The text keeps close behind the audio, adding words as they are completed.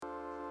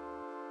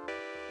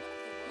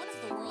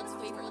world's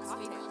favorite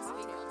cocktails.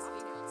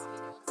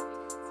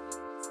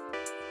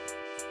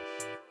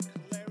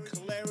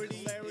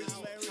 Clarity,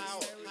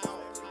 power.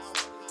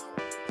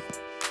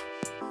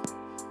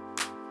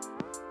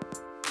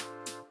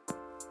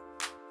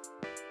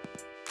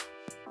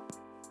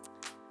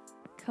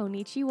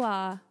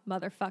 Konnichiwa,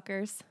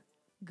 motherfuckers.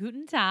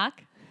 Guten Tag.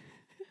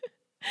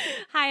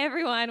 Hi,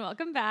 everyone.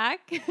 Welcome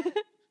back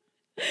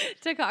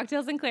to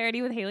Cocktails and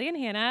Clarity with Haley and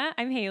Hannah.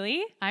 I'm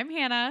Haley. I'm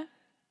Hannah.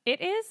 It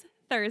is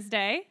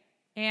Thursday.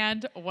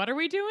 And what are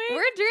we doing?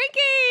 We're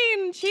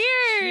drinking.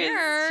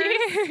 Cheers.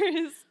 Cheers.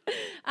 Cheers.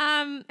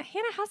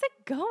 Hannah, how's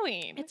it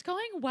going? It's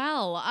going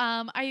well.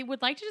 I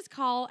would like to just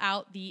call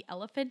out the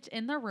elephant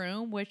in the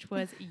room, which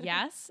was,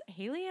 yes,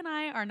 Haley and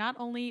I are not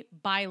only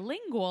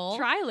bilingual.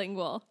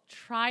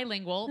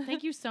 trilingual.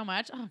 Thank you so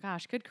much. Oh,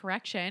 gosh, good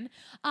correction.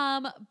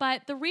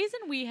 But the reason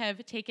we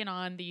have taken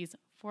on these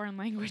foreign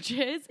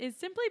languages is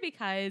simply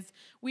because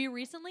we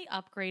recently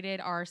upgraded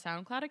our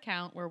SoundCloud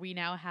account where we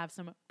now have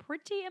some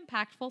pretty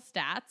impactful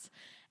stats.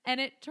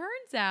 And it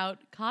turns out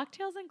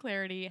Cocktails and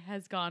Clarity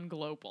has gone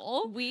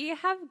global. We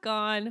have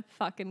gone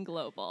fucking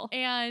global.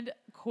 And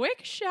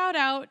quick shout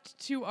out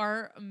to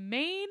our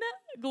main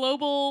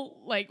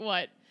global,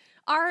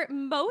 Our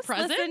most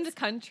Present? listened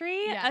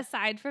country, Yes.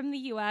 aside from the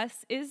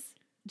US, is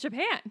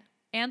Japan.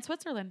 and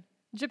Switzerland.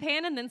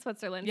 Japan and then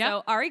Switzerland. Yep.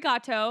 So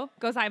arigato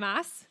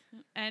gozaimasu.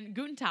 And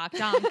Guten Tag,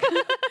 Dank.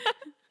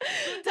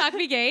 Guten Tag,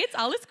 wie geht's?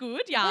 Alles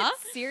gut, ja. But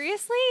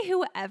seriously,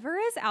 whoever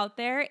is out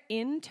there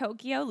in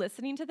Tokyo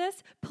listening to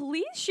this,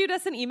 please shoot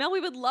us an email. We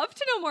would love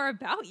to know more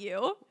about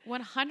you.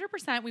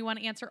 100%. We want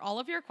to answer all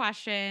of your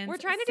questions. We're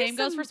trying to do Same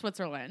goes some- for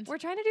Switzerland. We're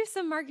trying to do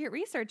some market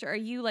research. Are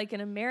you like an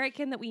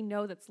American that we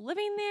know that's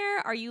living there?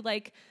 Are you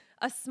like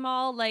a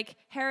small like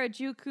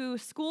Harajuku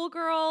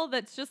schoolgirl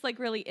that's just like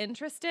really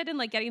interested in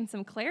like getting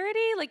some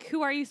clarity? Like,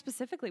 who are you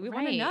specifically? We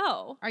want to Right.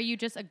 know. Are you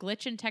just a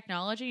glitch in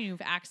technology and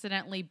you've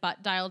accidentally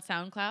butt dialed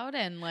SoundCloud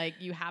and like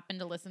you happen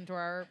to listen to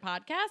our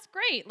podcast?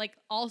 Great. Like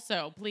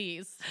also,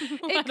 please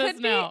let us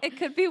know. It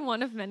could be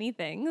one of many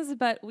things,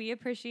 but we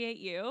appreciate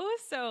you.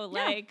 So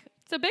Yeah. like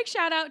So big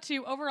shout out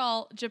to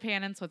overall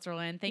Japan and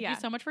Switzerland. Thank Yeah. you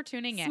so much for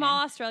tuning in.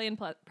 small Australian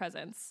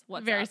presence.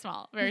 What's Very up?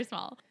 small. Very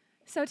small.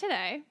 So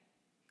today,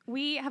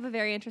 we have a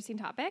very interesting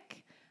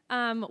topic.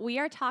 We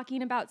are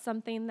talking about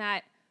something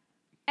that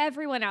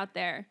everyone out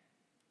there,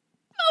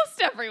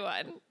 most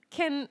everyone,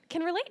 can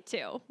relate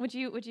to. Would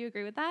you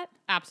agree with that?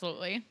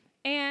 Absolutely.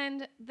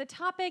 And the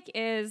topic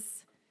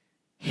is,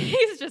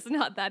 he's just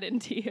not that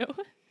into you,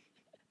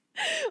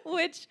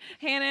 which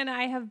Hannah and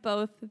I have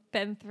both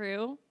been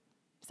through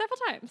several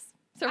times.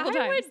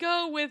 I would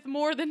go with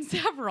more than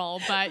several,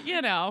 but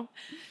you know.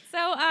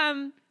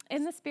 So,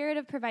 in the spirit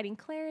of providing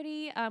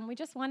clarity, we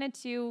just wanted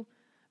to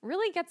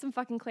really get some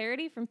fucking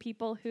clarity from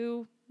people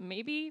who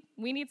maybe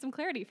we need some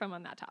clarity from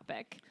on that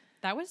topic.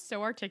 That was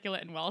so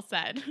articulate and well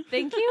said.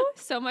 Thank you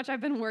so much. I've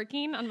been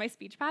working on my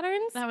speech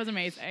patterns. That was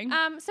amazing.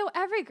 So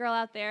every girl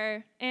out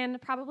there,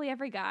 and probably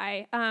every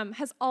guy,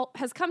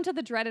 has come to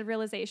the dreaded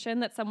realization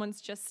that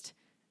someone's just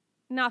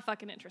not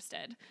fucking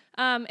interested.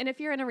 And if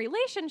you're in a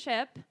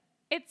relationship,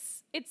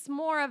 it's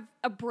more of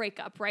a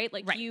breakup, right?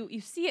 Like Right. you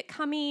see it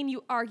coming,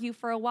 you argue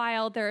for a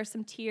while, there are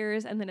some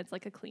tears, and then it's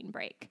like a clean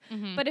break.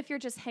 Mhm. But if you're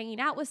just hanging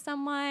out with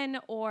someone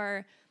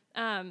or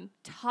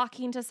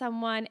talking to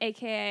someone,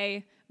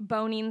 aka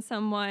boning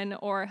someone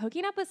or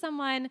hooking up with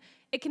someone,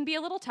 it can be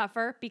a little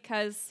tougher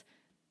because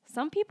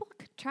some people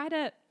could try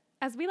to,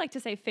 as we like to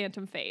say,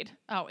 phantom fade.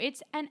 Oh,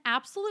 it's an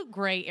absolute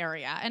gray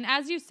area. And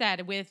as you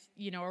said, with,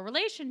 a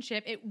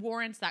relationship, it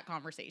warrants that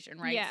conversation,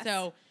 right? Yes.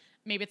 So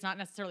maybe it's not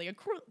necessarily a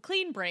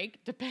clean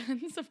break,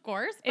 depends, of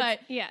course.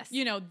 But, yes.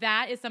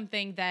 That is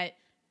something that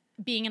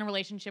being in a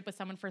relationship with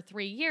someone for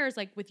 3 years,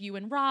 like with you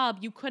and Rob,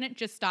 you couldn't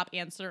just stop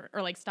answering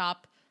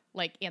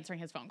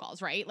his phone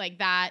calls, right? Like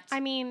that.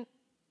 I mean,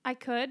 I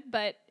could,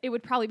 but it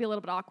would probably be a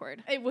little bit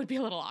awkward. It would be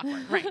a little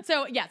awkward, right?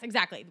 So yes,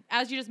 exactly.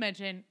 As you just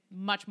mentioned,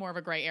 much more of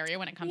a gray area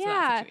when it comes to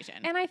that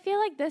situation. And I feel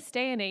like this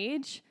day and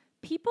age,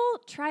 people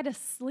try to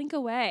slink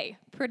away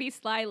pretty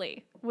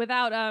slyly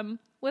without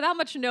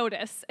much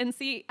notice and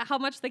see how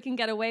much they can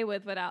get away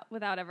with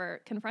without ever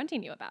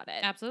confronting you about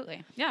it.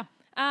 Absolutely. Yeah.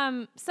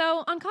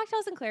 So on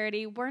Cocktails and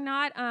Clarity, we're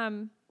not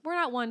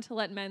one to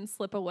let men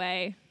slip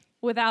away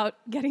without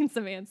getting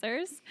some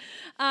answers.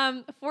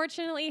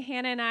 Fortunately,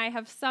 Hannah and I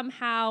have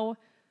somehow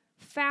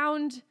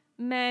found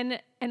men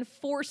and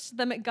forced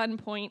them at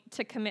gunpoint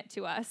to commit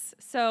to us.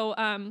 So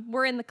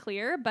we're in the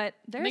clear, but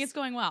I think it's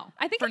going well.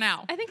 I think for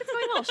now. I think it's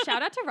going well.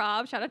 Shout out to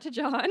Rob. Shout out to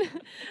John.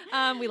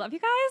 We love you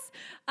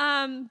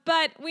guys.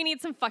 But we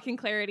need some fucking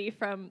clarity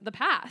from the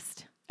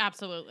past.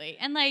 Absolutely.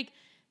 And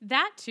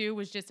that too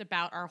was just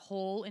about our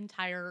whole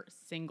entire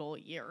single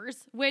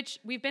years, which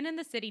we've been in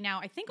the city now,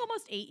 I think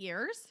almost 8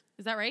 years.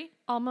 Is that right?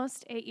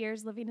 Almost 8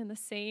 years living in the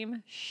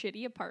same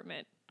shitty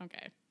apartment.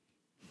 Okay.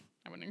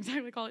 I wouldn't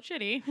exactly call it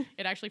shitty.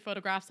 It actually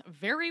photographs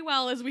very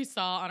well, as we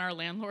saw on our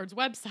landlord's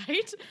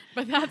website,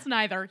 but that's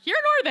neither here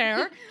nor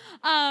there.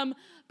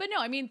 But no,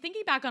 I mean,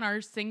 thinking back on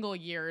our single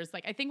years,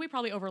 I think we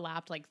probably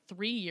overlapped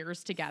 3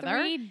 years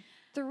together.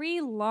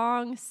 3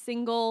 long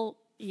single,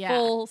 Yeah.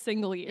 full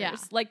single years. Yeah.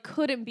 Like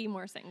couldn't be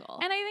more single.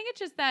 And I think it's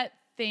just that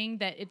thing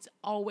that it's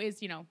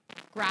always,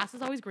 grass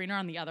is always greener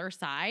on the other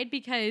side,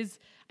 because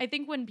I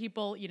think when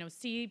people,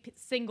 see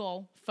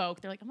single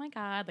folk, they're like, oh my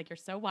God, like you're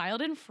so wild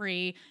and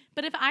free.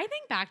 But if I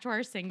think back to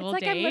our single it's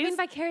like days, I'm living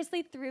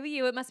vicariously through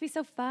you. It must be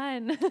so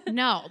fun.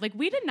 no, like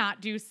we did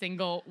not do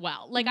single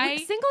well. Like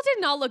Single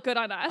did not look good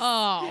on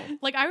us.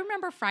 like I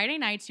remember Friday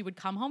nights you would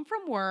come home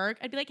from work.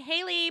 I'd be like,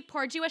 Haley,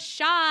 poured you a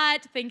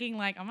shot, thinking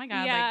like, oh my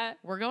God, Yeah. like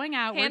we're going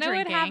out, Hannah we're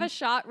would drinking. have a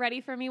shot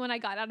ready for me when I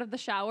got out of the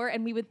shower,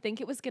 and we would think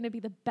it was going to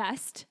be the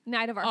best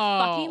night of our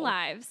Oh. fucking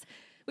lives.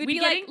 We'd We be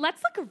getting- like,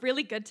 let's look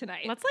really good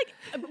tonight. Let's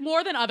like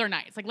more than other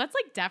nights. Like let's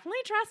like definitely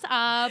dress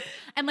up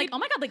and like, oh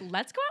my God, like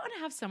let's go out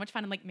and have so much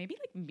fun and like maybe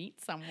like meet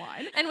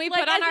someone. And we like,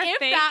 put on as our if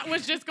fake- that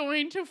was just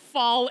going to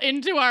fall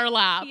into our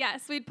lap.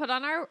 Yes, we'd put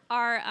on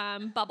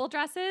our bubble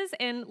dresses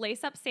and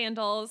lace up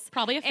sandals.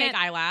 Probably a fake and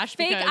eyelash.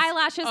 Fake because,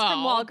 eyelashes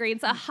from Walgreens.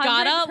 100%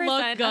 Gotta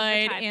look of the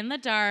good time. in the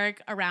dark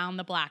around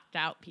the blacked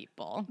out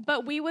people.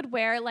 But we would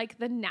wear like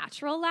the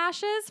natural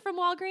lashes from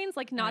Walgreens,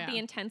 like not the yeah.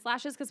 intense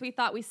lashes, because we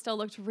thought we still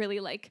looked really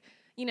like,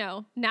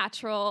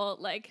 natural.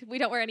 Like we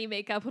don't wear any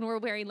makeup when we're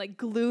wearing like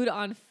glued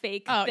on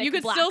fake. Oh, thick you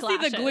could black still see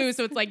the lashes. glue,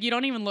 so it's like you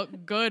don't even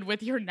look good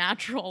with your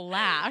natural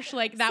lash.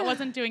 Like that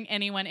wasn't doing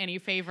anyone any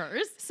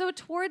favors. So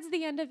towards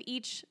the end of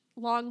each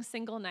long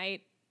single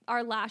night,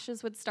 our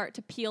lashes would start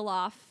to peel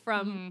off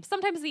from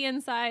sometimes the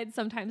inside,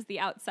 sometimes the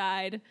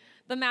outside.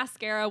 The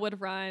mascara would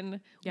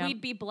run. Yep.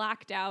 We'd be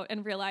blacked out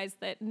and realize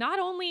that not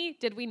only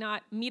did we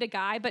not meet a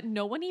guy, but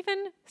no one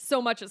even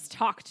so much as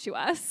talked to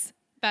us.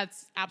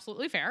 That's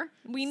absolutely fair.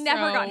 We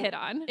never got So hit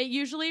on. It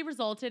usually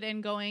resulted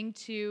in going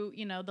to,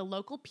 the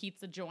local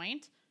pizza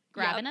joint,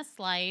 grabbing a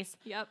slice,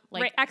 Yep.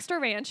 like extra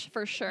ranch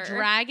for sure.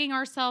 dragging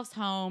ourselves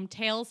home,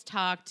 tails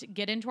tucked,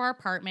 get into our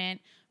apartment.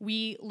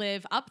 We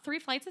live up 3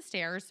 flights of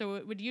stairs, so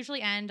it would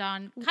usually end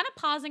on kind of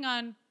pausing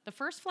on the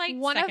first flight,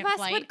 One of second us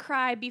flight. would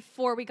cry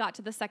before we got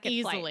to the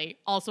second flight. Easily.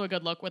 Also a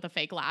good look with a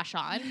fake lash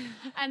on.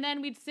 And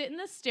then we'd sit in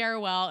the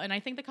stairwell, and I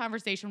think the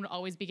conversation would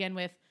always begin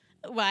with,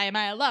 why am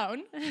I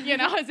alone?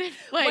 As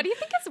if like What do you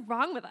think is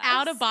wrong with us?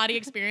 out of body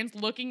experience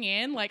looking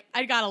in, like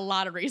I got a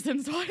lot of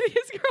reasons why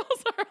these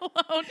girls are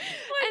alone.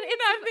 And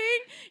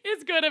nothing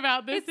is good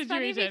about this It's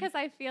funny situation. because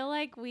I feel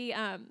like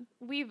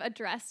we've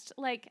addressed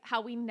like how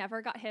we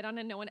never got hit on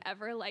and no one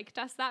ever liked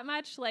us that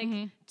much, like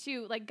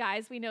to like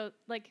guys we know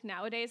like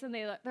nowadays, and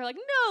they're like,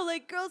 no,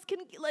 like girls can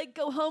like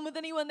go home with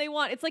anyone they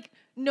want. It's like,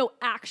 no,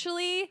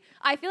 actually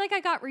I feel like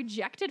I got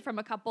rejected from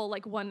a couple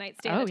like one night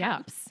stand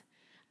attempts.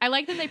 I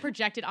like that they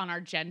projected on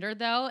our gender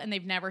though, and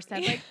they've never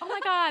said like, oh my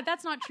God,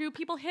 that's not true.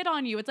 People hit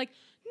on you. It's like,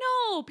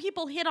 no,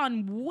 people hit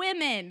on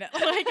women.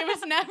 Like it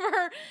was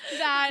never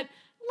that,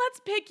 let's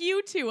pick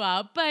you two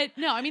up. But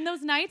no, I mean,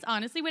 those nights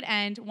honestly would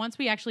end once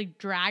we actually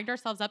dragged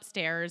ourselves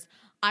upstairs.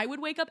 I would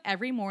wake up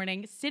every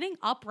morning sitting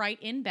upright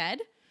in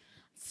bed,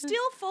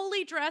 still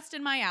fully dressed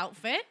in my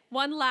outfit.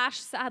 One lash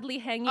sadly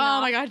hanging Oh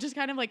off. my God, just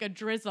kind of like a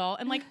drizzle.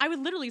 And like I would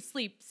literally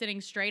sleep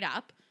sitting straight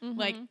up.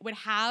 Like would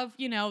have,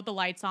 the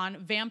lights on.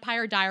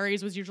 Vampire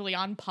Diaries was usually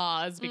on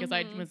pause because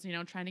I was,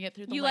 trying to get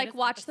through the You like latest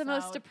watch the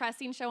most episode.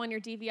 depressing show on your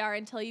DVR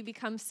until you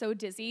become so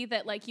dizzy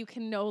that like you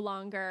can no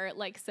longer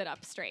like sit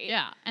up straight.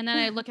 Yeah. And then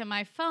I look at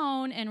my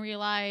phone and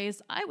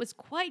realize I was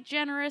quite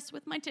generous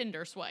with my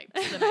Tinder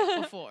swipes the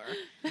night before.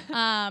 But you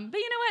know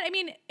what? I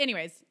mean,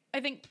 anyways,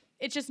 I think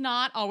it's just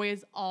not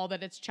always all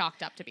that it's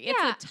chalked up to be.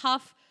 Yeah. It's a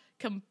tough,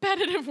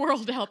 competitive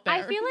world out there.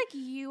 I feel like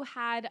you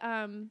had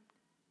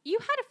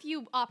a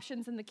few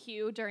options in the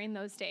queue during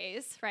those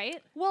days,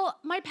 right? Well,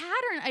 my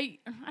pattern, I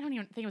don't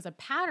even think it was a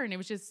pattern. It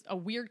was just a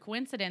weird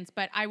coincidence,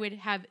 but I would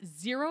have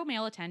 0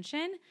 male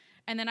attention,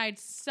 and then I'd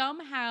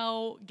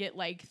somehow get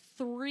like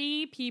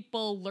 3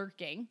 people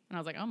lurking. And I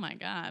was like, oh my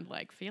God,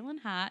 like feeling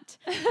hot.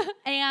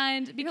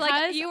 And because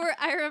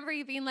I remember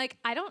you being like,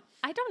 I don't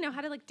know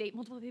how to like date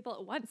multiple people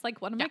at once.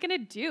 Like, what am I gonna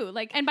do?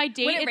 Like, and by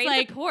date, when it it's rains,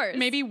 like it pours.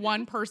 maybe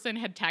one person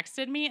had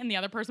texted me and the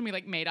other person we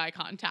like made eye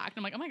contact.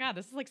 I'm like, oh my God,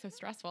 this is like so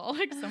stressful.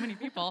 Like so many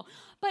people.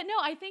 But no,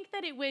 I think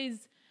that it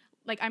was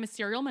like, I'm a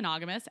serial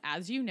monogamous,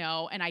 as you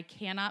know, and I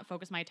cannot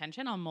focus my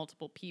attention on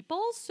multiple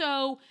people.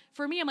 So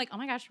for me, I'm like, oh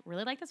my gosh,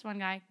 really like this one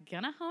guy,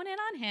 gonna hone in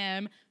on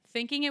him,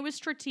 thinking it was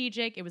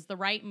strategic, it was the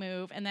right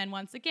move. And then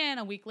once again,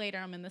 a week later,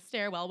 I'm in the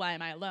stairwell, why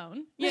am I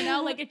alone?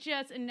 Like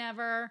it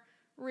never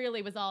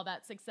really was all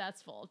that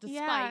successful,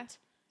 despite,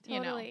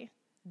 totally.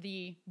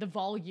 the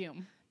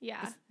volume.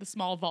 Yeah. The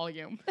small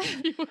volume,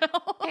 if you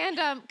will.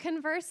 And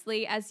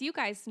conversely, as you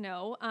guys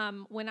know,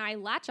 when I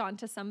latch on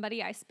to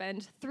somebody, I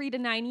spend 3 to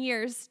 9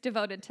 years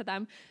devoted to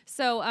them.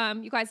 So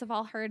you guys have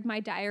all heard my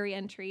diary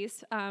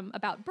entries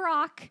about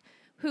Brock,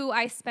 who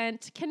I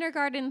spent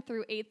kindergarten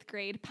through 8th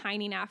grade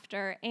pining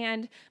after.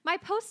 And my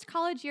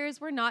post-college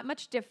years were not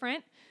much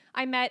different.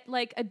 I met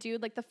like a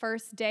dude like the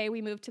first day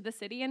we moved to the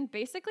city and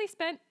basically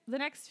spent the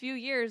next few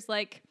years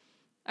like,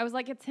 I was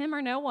like, it's him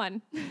or no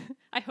one.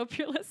 I hope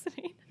you're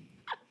listening.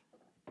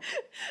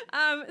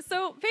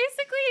 So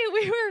basically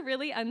we were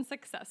really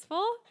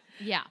unsuccessful.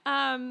 Yeah,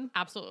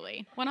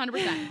 absolutely.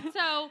 100%.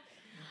 So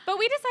But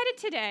we decided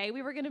today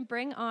we were going to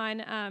bring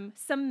on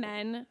some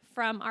men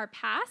from our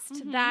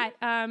past that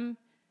kind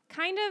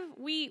of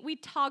we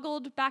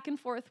toggled back and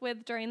forth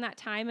with during that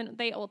time, and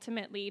they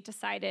ultimately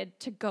decided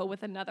to go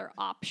with another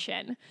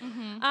option.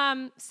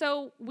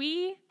 So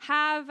we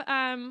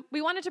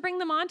wanted to bring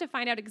them on to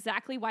find out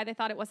exactly why they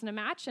thought it wasn't a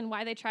match and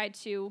why they tried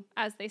to,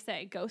 as they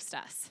say, ghost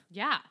us.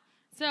 Yeah.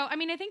 So, I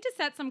mean, I think to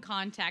set some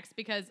context,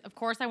 because of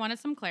course I wanted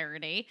some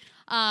clarity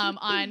on,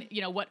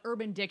 what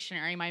Urban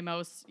Dictionary, my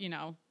most,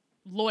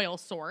 loyal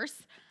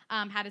source,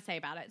 had to say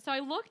about it. So I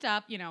looked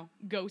up,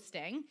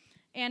 ghosting,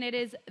 and it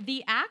is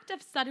the act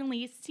of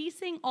suddenly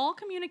ceasing all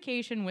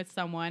communication with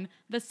someone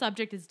the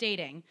subject is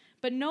dating,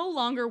 but no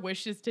longer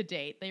wishes to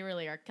date. They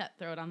really are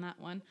cutthroat on that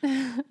one.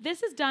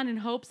 This is done in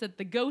hopes that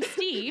the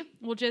ghostee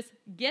will just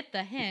get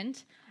the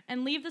hint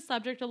and leave the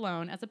subject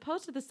alone, as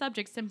opposed to the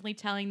subject simply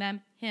telling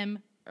them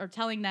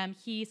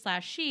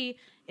he/she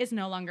is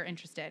no longer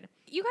interested.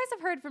 You guys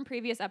have heard from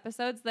previous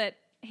episodes that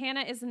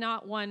Hannah is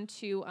not one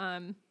to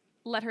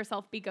let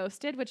herself be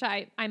ghosted, which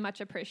I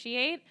much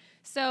appreciate.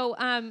 So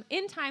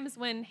in times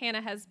when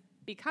Hannah has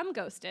become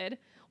ghosted,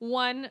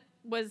 one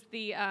was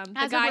the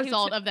As guy a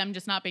result who of them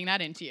just not being that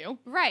into you.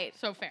 right.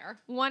 So fair.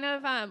 One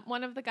of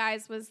the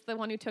guys was the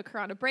one who took her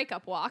on a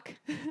breakup walk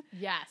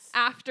Yes.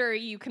 after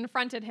you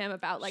confronted him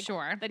about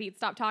Sure. that he'd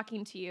stopped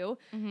talking to you.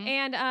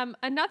 And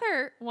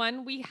another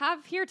one we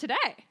have here today.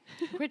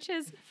 Which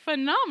is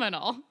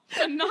phenomenal.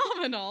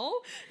 Phenomenal.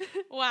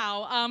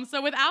 Wow.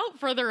 So without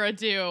further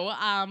ado,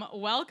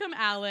 welcome,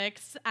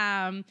 Alex.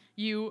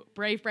 You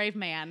brave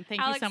man.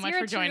 Thank Alex, you so much you're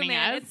for a true joining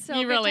man. us. It's so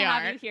you good really to are.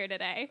 have you here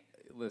today.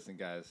 Listen,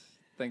 guys,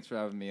 thanks for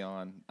having me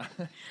on.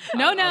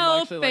 No, I'm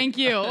actually, thank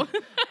you.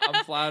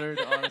 I'm flattered,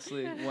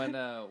 honestly. When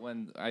I'm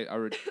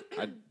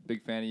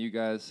big fan of you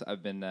guys.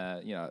 I've been,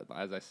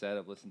 as I said,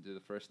 I've listened to the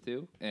first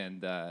two,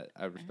 and I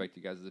respect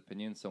you guys'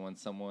 opinions. So when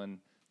someone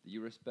that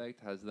you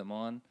respect has them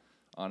on,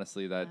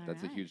 honestly,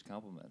 that's a huge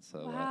compliment.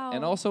 So, Wow.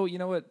 and also, you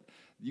know what?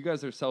 You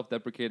guys are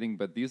self-deprecating,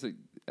 but these are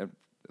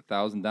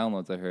 1,000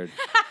 downloads. I heard.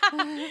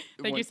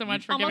 Thank you so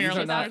much for Almost giving our these are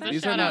listeners not- a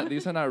these shout are out. not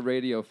these are not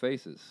radio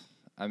faces.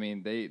 I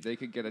mean, they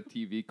could get a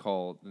TV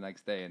call the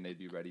next day and they'd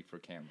be ready for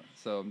camera.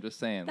 So I'm just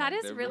saying. That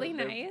is they're really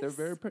They're nice.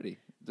 very pretty.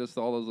 Just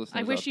all those listeners.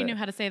 I wish out you there. knew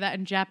how to say that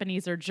in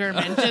Japanese or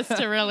German just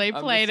to really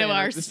I'm play just to saying,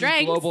 our this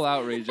strengths. is global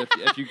outreach.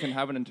 If you can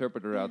have an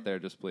interpreter out there,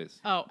 just please.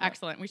 Oh,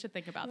 excellent. We should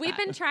think about We've that.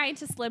 been trying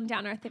to slim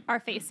down our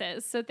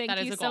faces, so thank That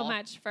is you a so goal.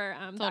 much for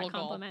Total that goal.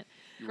 compliment.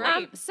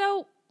 Great.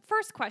 So,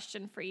 first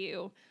question for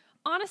you.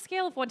 On a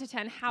scale of 1 to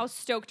 10, how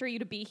stoked are you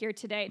to be here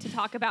today to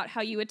talk about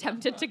how you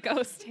attempted to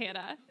ghost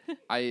Hannah?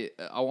 I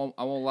won't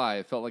lie.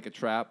 It felt like a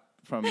trap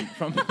from the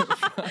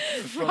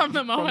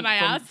moment I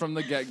asked. from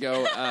the get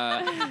go.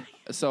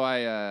 So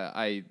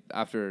I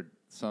after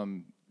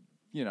some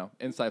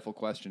insightful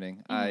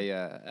questioning, I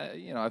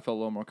felt a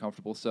little more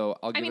comfortable. So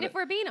I'll. I give mean, it if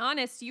we're being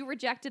honest, you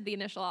rejected the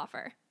initial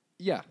offer.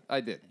 yeah,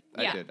 I did.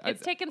 Yeah, I did.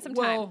 it's taken some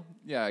well, time.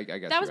 yeah, I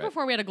guess That was you're right.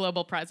 before we had a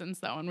global presence,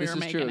 though, and we This were is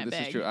making true. it This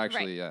big. is true.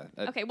 Actually, Right.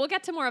 yeah. Okay, we'll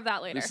get to more of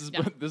that later. This is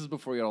Yeah. this is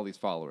before you got all these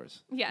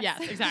followers. yes.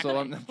 Yes, exactly. So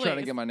I'm trying to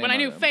Please. get my name When I out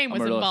knew there. fame I'm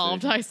was a real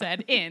involved, estate I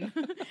said in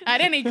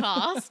at any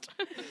cost.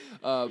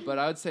 But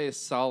I would say a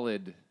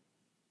solid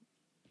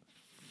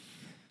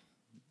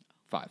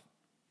 5.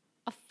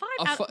 A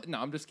 5 out. No,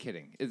 I'm just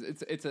kidding.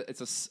 It's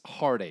a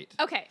hard 8.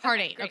 Okay. Hard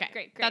okay, 8. Great, Okay.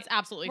 great. That's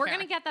absolutely We're fair.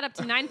 going to get that up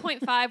to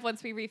 9.5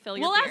 once we refill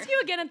your We'll beer. ask you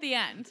again at the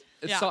end.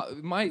 It's Yeah.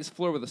 might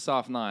floor with a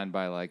soft 9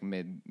 by like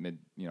mid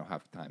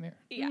half the time here.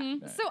 Yeah.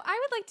 Mm-hmm. So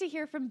I would like to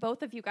hear from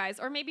both of you guys,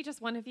 or maybe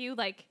just one of you,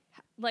 like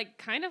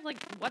kind of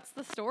like, what's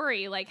the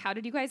story? Like, how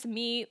did you guys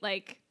meet?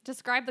 Like,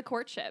 describe the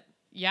courtship.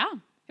 Yeah.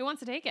 Who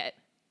wants to take it?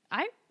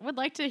 I would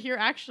like to hear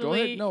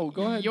actually. No,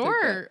 go ahead and take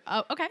Your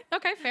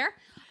okay, fair.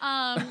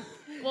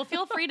 Well,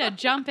 feel free to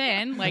jump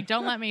in. Like,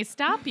 don't let me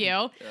stop you.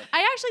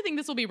 I actually think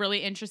this will be really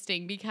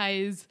interesting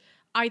because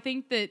I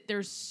think that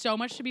there's so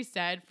much to be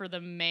said for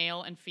the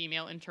male and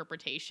female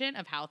interpretation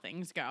of how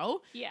things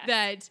go. Yes.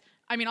 That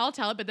I mean, I'll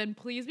tell it, but then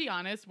please be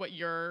honest what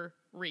your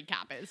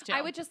recap is too.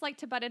 I would just like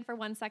to butt in for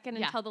 1 second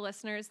and Yeah. tell the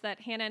listeners that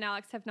Hannah and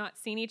Alex have not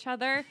seen each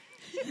other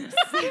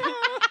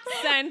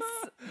since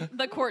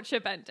the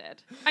courtship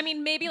ended. I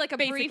mean, maybe like a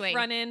Basically. brief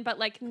run-in, but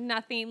like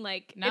nothing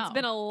like, No. it's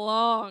been a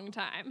long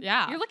time.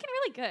 Yeah. You're looking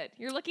really good.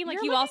 You're looking like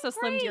You're you looking also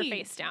slimmed your great.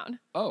 face down.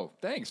 Oh,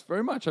 thanks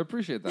very much. I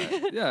appreciate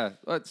that. Yeah,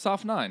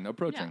 soft 9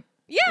 approaching.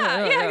 Yeah,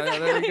 Yeah,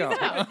 there you go.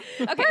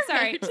 exactly. Okay,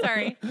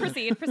 sorry.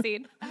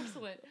 Proceed.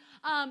 Excellent.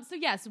 So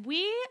yes,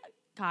 we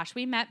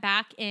met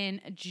back in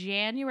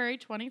January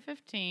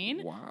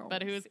 2015. Wow.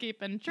 But who's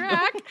keeping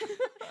track?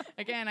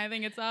 Again, I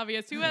think it's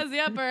obvious who has the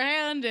upper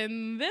hand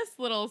in this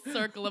little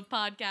circle of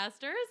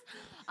podcasters.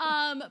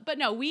 But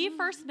no, we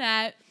first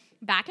met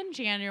back in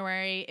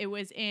January. It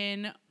was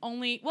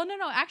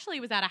actually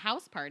it was at a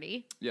house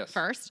party. Yes.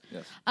 First.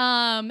 Yes.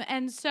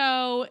 And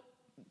so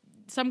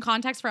some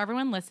context for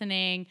everyone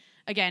listening.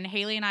 again,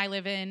 Haley and I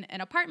live in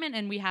an apartment,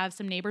 and we have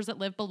some neighbors that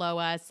live below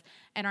us.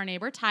 And our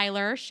neighbor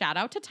Tyler, shout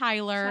out to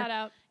Tyler, Shout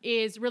out.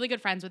 is really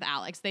good friends with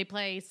Alex. They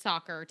play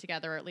soccer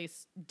together, or at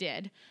least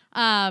did.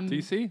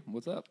 TC,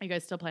 what's up? Are you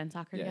guys still playing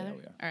soccer Yeah, together?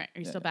 we are. All right. Are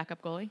you Yeah, still yeah.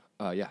 backup goalie?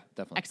 Yeah,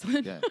 definitely.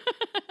 Excellent. Yeah.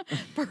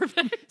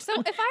 Perfect. So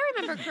if I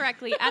remember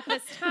correctly, at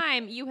this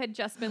time you had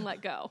just been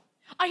let go.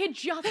 I had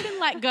just been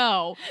let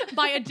go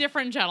by a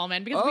different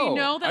gentleman because we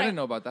know that I didn't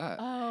know about that.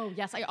 Oh,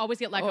 yes. I always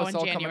get let Oh, go it's in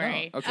all coming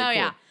January. out. Okay, oh, cool.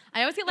 yeah.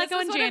 I always get let This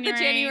go in was one of the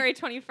January.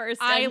 January 21st.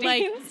 I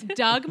endings.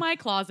 dug my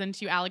claws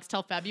into Alex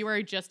till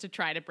February just to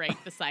try to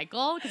break the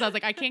cycle because I was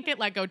like, I can't get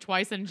let go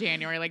twice in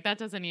January. Like, that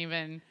doesn't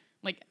even,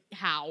 like,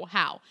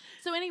 how?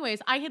 So anyways,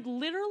 I had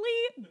literally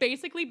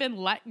basically been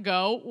let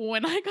go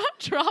when I got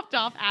dropped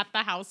off at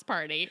the house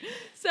party.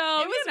 So,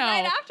 It was you know,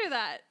 right after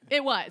that.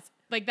 it was.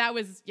 Like, that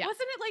was, yeah.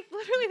 Wasn't it like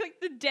literally like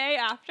the day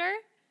after?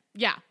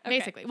 Yeah, Okay.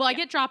 basically. Well, I Yeah.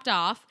 get dropped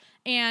off,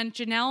 and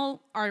Janelle,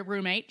 our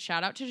roommate,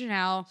 shout out to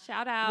Janelle,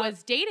 Shout out.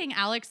 was dating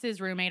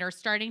Alex's roommate or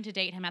starting to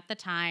date him at the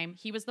time.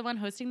 He was the one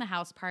hosting the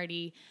house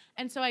party.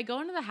 And so I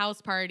go into the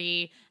house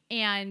party,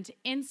 and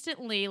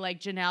instantly, like,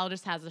 Janelle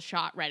just has a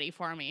shot ready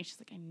for me. She's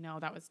like, I know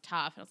that was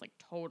tough. And I was like,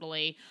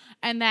 totally.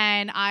 And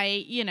then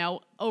I, you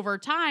know, over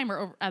time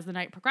or as the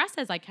night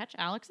progresses, I catch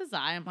Alex's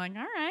eye. I'm like,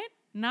 all right.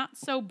 Not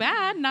so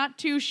bad, not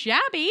too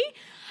shabby.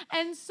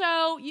 And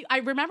so I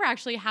remember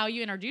actually how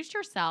you introduced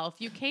yourself.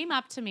 You came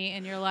up to me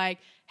and you're like,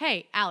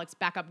 hey, Alex,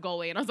 backup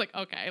goalie. And I was like,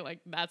 okay, like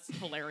that's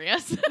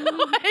hilarious.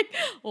 Like,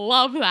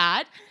 love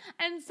that.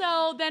 And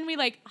so then we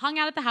like hung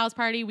out at the house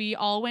party. We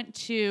all went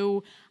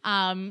to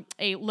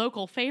a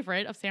local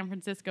favorite of San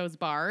Francisco's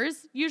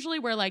bars, usually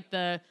where like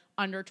the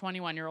under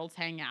 21-year-olds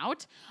hang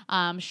out.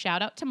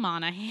 Shout out to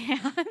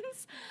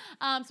Monahans.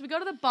 So we go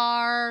to the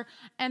bar,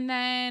 and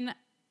then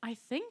I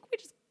think we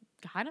just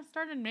kind of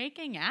started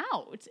making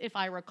out, if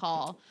I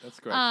recall. That's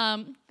great.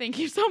 Thank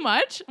you so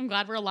much. I'm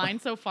glad we're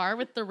aligned so far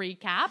with the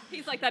recap.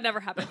 He's like, that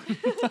never happened.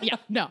 Yeah,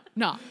 no.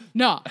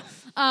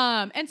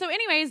 And so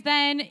anyways,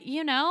 then,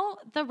 you know,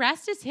 the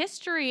rest is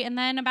history. And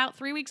then about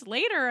 3 weeks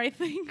later, I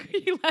think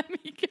he let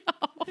me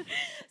go.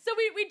 So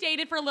we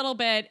dated for a little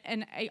bit,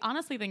 and I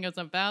honestly think it was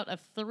about a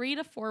 3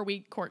 to 4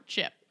 week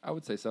courtship. I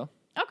would say so.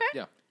 Okay.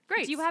 Yeah.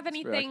 Great. Do you have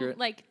very anything accurate.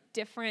 like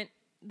different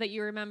that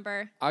you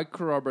remember? I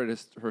corroborated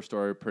her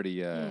story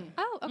pretty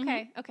Oh,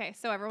 okay. Okay.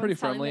 So everyone's pretty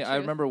telling firmly. the I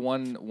truth. remember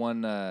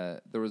one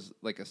there was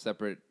like a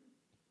separate,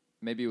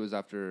 maybe it was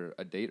after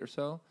a date or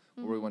so,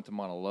 where we went to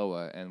Mauna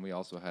Loa, and we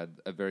also had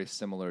a very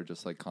similar,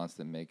 just like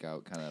constant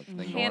makeout kind of thing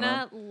going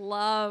Hannah on.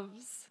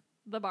 loves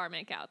the bar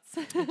makeouts.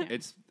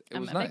 It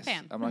I'm was a big nice.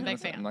 fan. I'm not I'm a gonna big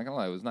say, fan. I'm not gonna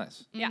lie, it was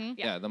nice. Yeah. Mhm.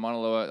 Yeah. Yeah, the Mauna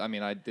Loa. I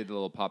mean, I did a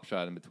little pop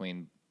shot in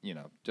between, you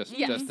know, just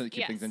Yes, to keep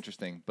yes. things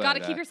interesting. But Got to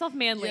keep yourself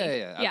manly. yeah, Yeah.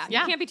 absolutely.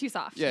 Yeah. You can't be too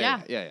soft.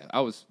 Yeah. I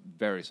was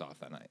very soft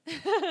that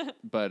night,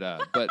 but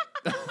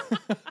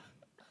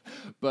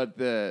but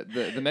the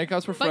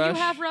makeouts were fresh. But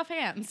you have rough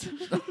hands.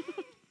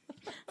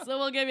 So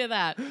we'll give you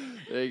that.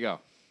 There you go.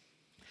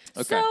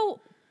 Okay. So,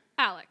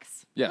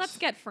 Alex, Yes. let's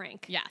get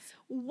frank. Yes.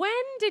 When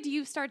did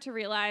you start to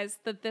realize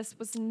that this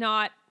was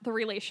not the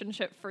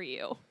relationship for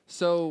you?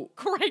 So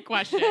Great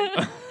question.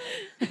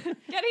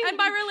 Getting And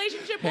by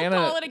relationship, we'll Hannah-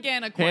 call it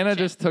again a courtship. Hannah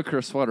just took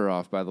her sweater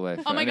off, by the way.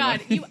 Oh for my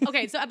anyone. God.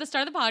 Okay, so at the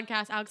start of the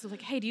podcast, Alex was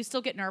like, hey, do you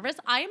still get nervous?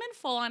 I am in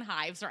full on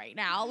hives right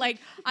now. Like,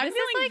 I'm This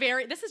is feeling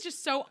like- this is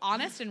just so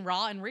honest and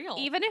raw and real.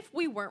 even if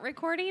we weren't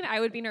recording, I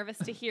would be nervous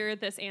to hear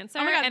this answer.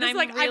 oh my God, and this I'm is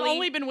like, really, I've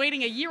only been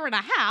waiting a year and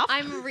a half.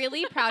 I'm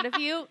really proud of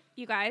you,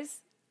 you guys.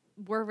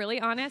 We're really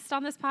honest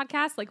on this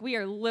podcast. Like, we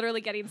are literally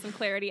getting some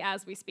clarity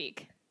as we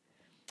speak.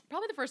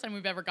 Probably the first time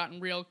we've ever gotten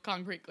real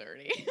concrete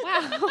clarity.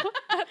 Wow.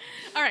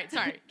 All right,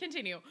 sorry.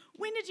 Continue.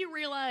 When did you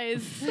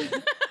realize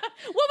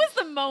What was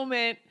the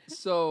moment?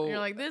 So you're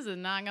like, this is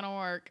not going to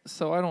work?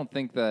 So I don't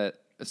think that.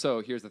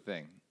 So here's the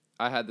thing.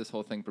 I had this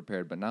whole thing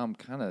prepared, but now I'm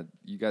kind of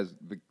you guys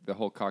the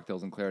whole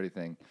cocktails and clarity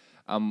thing.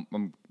 I'm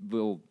a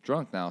little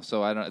drunk now,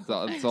 so I don't.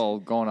 It's all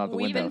going out the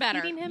Well, window. even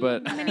better. Feeding him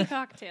But- mini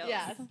cocktails.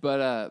 Yes.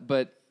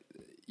 But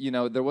you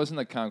know, there wasn't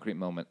a concrete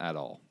moment at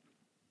all.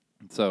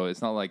 So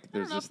it's not like I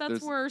there's don't know if this. that's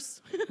There's,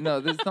 worse. no,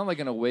 there's not like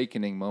an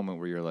awakening moment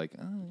where you're like,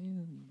 oh,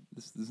 yeah,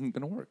 this isn't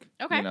gonna work.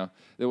 Okay. You know,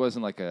 there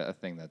wasn't like a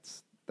thing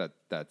that's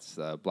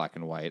black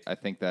and white. I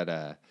think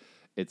that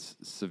it's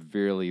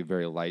severely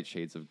very light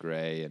shades of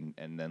gray,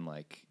 and then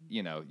like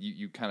you know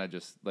you kind of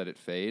just let it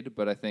fade.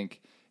 But I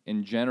think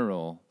in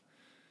general,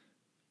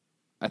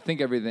 I think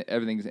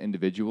everything's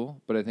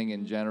individual. But I think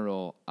in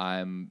general,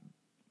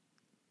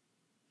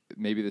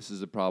 maybe this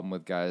is a problem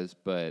with guys,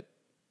 but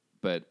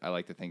I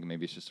like to think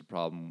maybe it's just a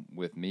problem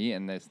with me,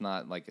 and it's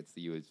not like it's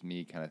the you, it's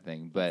me kind of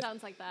thing. But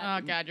Sounds like that.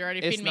 Oh God, you're already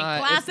it's feeding me not,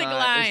 classic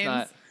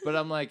lines. But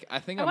I'm like, I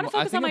think I I'm. wanna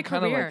focus think on my I'm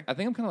kind of career. like. I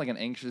think I'm kind of like an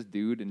anxious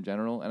dude in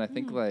general, and I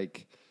think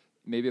like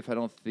maybe if I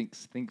don't think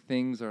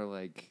things are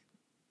like,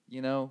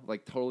 you know,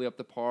 like totally up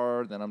to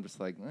par, then I'm just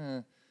like,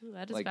 eh. Ooh,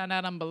 I just like- found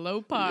out I'm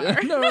below par.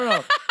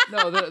 no.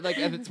 Like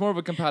it's more of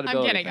a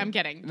compatibility. kidding, thing. I'm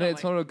kidding, No,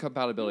 it's totally. more of a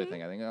compatibility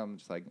thing. I think I'm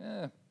just like,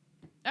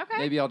 Okay.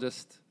 maybe I'll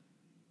just.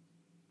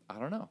 I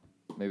don't know.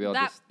 Maybe I'll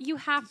that just you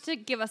have to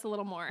give us a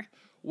little more.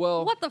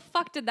 well. What the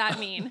fuck did that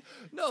mean?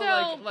 No,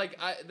 So-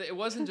 it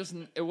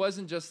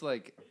wasn't just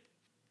like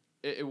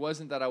it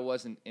wasn't that I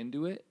wasn't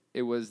into it.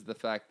 It was the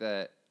fact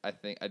that I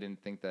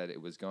didn't think that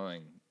it was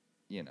going,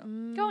 you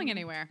know. Going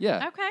anywhere.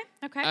 Yeah.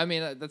 Okay. I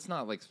mean, that's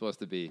not like supposed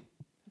to be.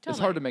 It's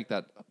Totally. hard to make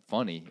that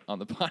funny on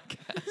the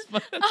podcast.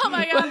 But Oh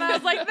my god, I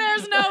was like,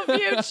 there's no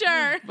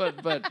future.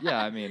 but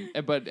yeah, I mean,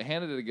 but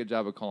Hannah did a good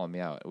job of calling me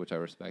out, which I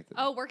respected.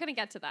 Oh, we're gonna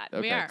get to that.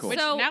 Okay, We are. cool. Which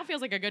So- now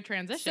feels like a good So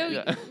transition.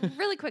 Yeah.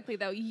 really quickly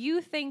though, you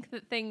think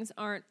that things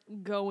aren't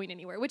going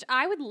anywhere, which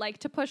I would like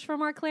to push for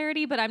more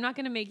clarity, but I'm not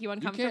going to make you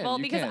uncomfortable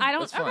you because can. I don't.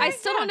 That's fine. I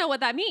still Yeah. don't know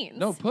what that means.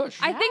 No, push.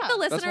 I think the Yeah.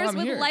 That's why listeners I'm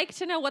would here. like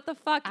to know what the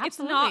fuck it's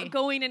Absolutely. not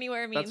going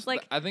anywhere means.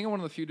 Like I think I'm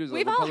one of the few dudes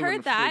we've that all probably heard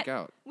wouldn't that. freak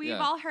out. We've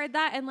Yeah. all heard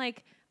that, and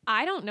like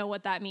I don't know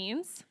what that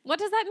means. What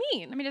does that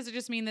mean? I mean, does it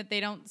just mean that they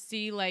don't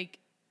see like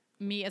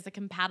me as a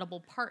compatible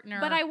partner?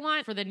 But I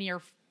want- for the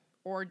near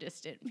or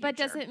distant future? but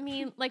does it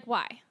mean like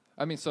why?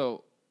 I mean,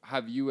 so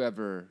have you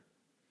ever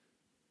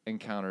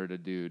encountered a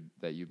dude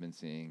that you've been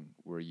seeing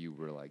where you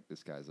were like,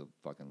 this guy's a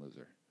fucking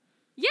loser?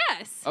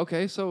 Yes.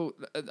 Okay, so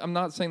I'm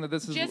not saying that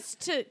this is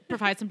Just to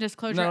provide some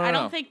disclosure, No, no, I no.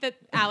 don't think that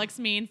Alex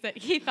means that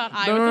he thought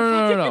I no, was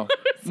no, a no,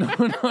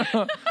 fucking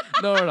no,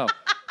 no, loser. no.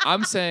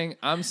 I'm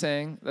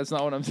saying that's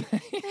not what I'm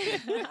saying.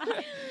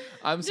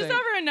 I'm Just saying so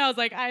everyone knows,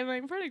 like, I'm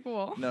like pretty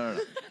cool. no.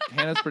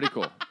 Hannah's pretty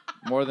cool,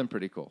 more than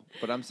pretty cool.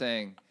 But I'm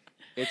saying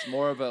it's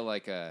more of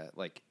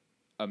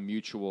a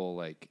mutual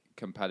like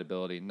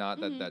compatibility. Not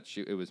that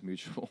it was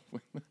mutual.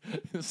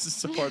 This is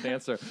so hard to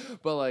answer,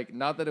 but like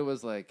not that it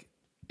was like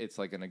it's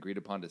like an agreed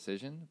upon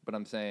decision. But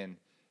I'm saying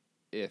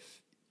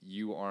if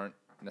you aren't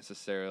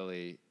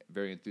necessarily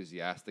very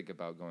enthusiastic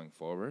about going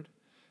forward,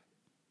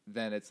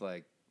 then it's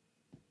like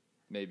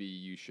maybe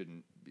you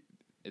shouldn't.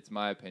 It's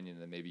my opinion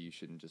that maybe you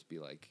shouldn't just be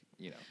like,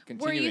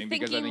 continuing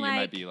because I thinking, think you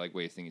might like- be like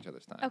wasting each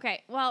other's time.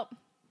 Okay, well,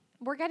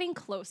 we're getting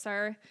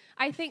closer.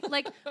 I think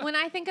like when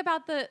I think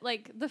about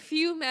the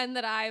few men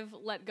that I've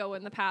let go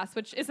in the past,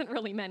 which isn't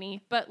really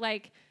many, but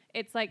like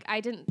it's like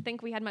I didn't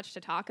think we had much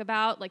to talk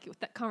about. Like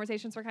the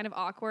conversations were kind of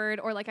awkward,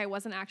 or like I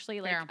wasn't actually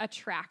like Fair.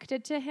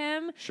 attracted to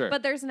him. Sure.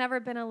 But there's never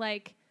been a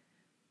like,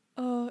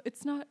 oh,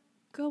 it's not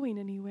going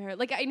anywhere.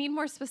 Like I need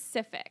more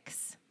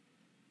specifics.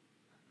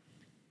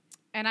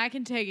 And I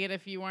can take it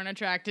if you weren't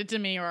attracted to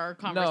me or our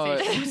No,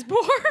 conversation was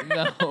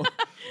poor.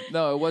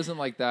 no, it wasn't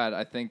like that.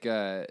 I think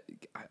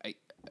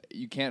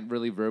you can't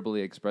really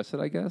verbally express it.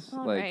 I guess.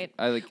 All like right.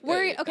 I like.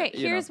 Okay,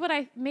 you here's know.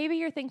 what maybe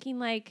you're thinking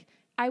like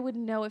I would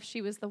know if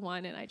she was the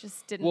one, and I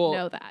just didn't Well,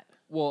 know that.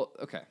 Well,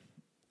 okay.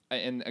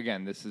 And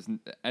again, this is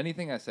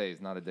anything I say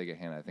is not a dig at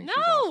Hannah. I think she's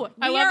No, awesome.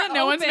 I we love are that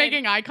no one's open.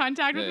 making eye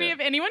contact with Yeah, me. yeah. If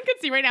anyone could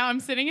see right now, I'm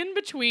sitting in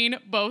between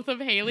both of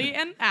Haley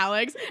and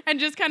Alex and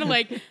just kind of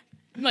like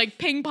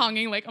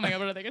ping-ponging, like, oh my God,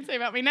 what are they going to say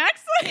about me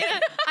next?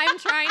 I'm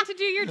trying to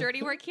do your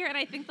dirty work here, and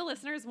I think the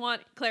listeners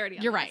want clarity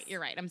on You're this. right.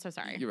 You're right. I'm so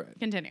sorry. You're right.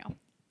 Continue.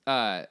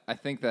 I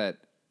think that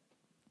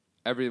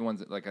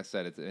everyone's, like I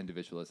said, it's an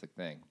individualistic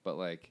thing. But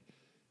like,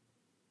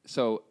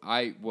 so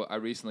I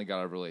recently got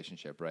out of a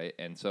relationship, right?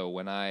 And so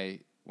when I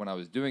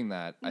was doing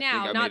that, I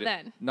Now, think I not made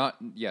then. it, not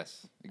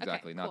yes,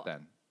 exactly, cool. not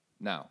then.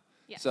 Now.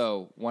 Yes.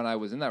 So when I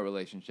was in that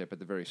relationship at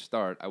the very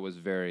start, I was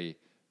very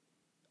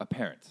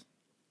apparent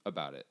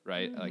about it,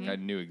 right? Like I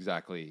knew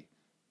exactly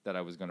that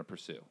I was going to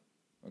pursue.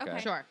 Okay.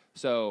 Okay. Sure.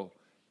 So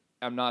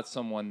I'm not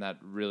someone that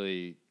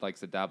really likes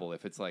to dabble.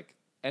 If it's like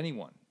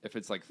anyone, if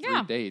it's like 3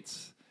 Yeah.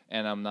 dates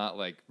and I'm not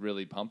like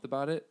really pumped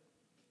about it,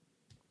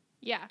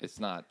 Yeah. it's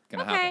not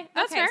gonna Okay. happen.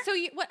 That's okay. fair. So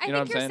what I You know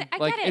think what I'm you're saying? I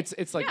Like get it.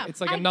 it's like Yeah.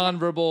 it's like I a get-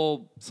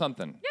 nonverbal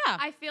something. Yeah.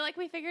 I feel like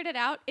we figured it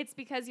out. It's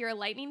because you're a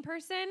lightning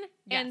person,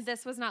 Yes. and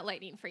this was not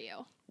lightning for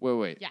you.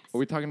 Wait. Yes. Are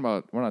we talking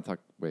about? We're not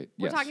talking. Wait.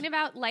 We're yes. talking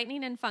about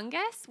lightning and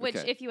fungus, which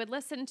Okay. if you had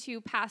listened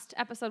to past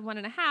episode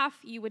 1.5,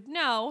 you would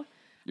know.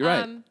 You're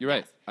right. um, You're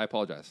right. I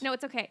apologize. No,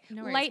 it's okay.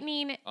 No worries.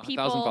 Lightning 1,000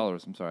 people.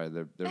 followers. I'm sorry.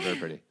 They're very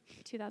pretty.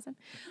 2,000.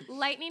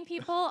 Lightning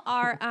people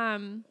are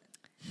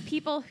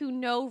people who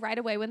know right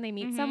away when they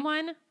meet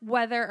someone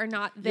whether or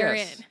not they're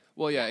Yes. in.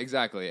 Well, yeah,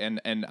 exactly. And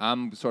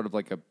I'm sort of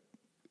like a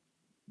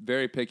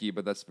very picky,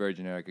 but that's very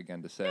generic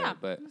again to say. Yeah.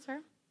 But That's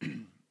fair.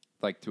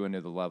 like to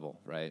another level,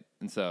 right?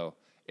 And so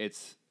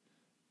it's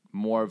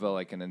more of a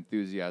like an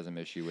enthusiasm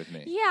issue with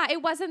me. Yeah, it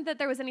wasn't that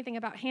there was anything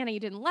about Hannah you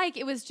didn't like.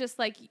 It was just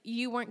like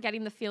you weren't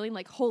getting the feeling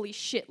like, holy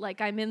shit,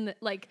 like I'm in the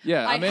like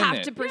Yeah, I I'm in have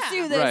it. to pursue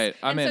Yeah. this. Right,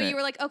 I'm and so in you it.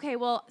 were like, okay,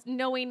 well,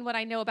 knowing what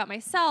I know about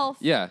myself.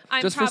 Yeah,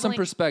 I'm just for some probably-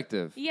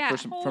 perspective. Yeah,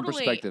 from totally.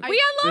 perspective.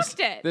 We unlocked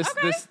it. This,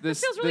 Okay, this,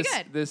 this feels really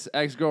good. This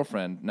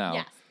ex-girlfriend now.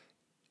 Yes.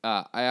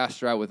 I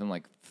asked her out within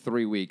like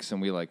 3 weeks, and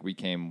we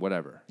became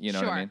whatever. You know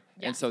what I Sure, mean?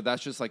 yeah. And so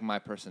that's just like my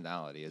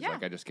personality. Is Yeah.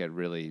 like I just get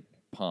really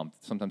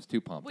pumped, sometimes too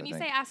pumped. When I you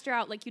think. say asked her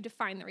out, like you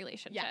define the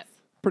relationship. Yes.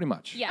 Pretty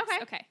much. Yes.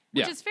 Okay. Okay.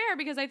 Yeah. Which is fair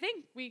because I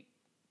think we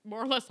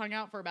more or less hung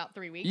out for about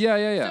 3 weeks. Yeah.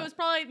 So it's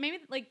probably maybe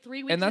like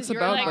 3 weeks. And that's is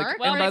your about mark. like.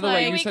 Well, And by it's the way,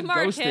 like- you Three-week said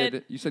mark ghosted.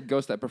 hit. You said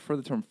ghost. I prefer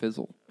the term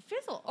fizzle.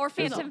 fizzle Or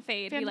phantom Fizzle.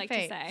 fade, we Phantom like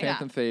fade. to say. Yeah.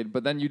 Phantom fade.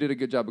 But then you did a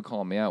good job of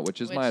calling me out, which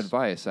is my Which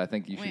advice. I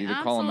think you should we either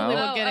call them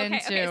absolutely out will get okay,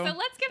 into okay, so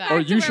let's get that. back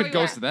or to you where should we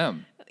ghost were.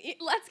 them.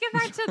 let's get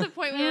back to the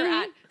point we were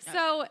at.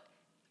 So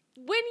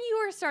when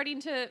you were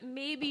starting to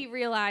maybe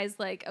realize,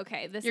 like,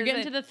 okay, this You're is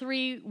getting to the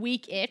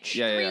 3-week itch,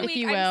 Yeah, yeah, yeah. if 3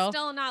 you week, will. I'm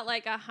still not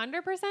like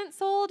 100%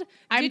 sold.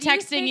 I'm Did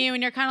texting think- you,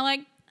 and you're kind of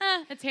like,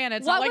 it's Hannah.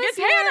 It's What not like was it's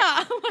your-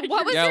 Hannah. Like,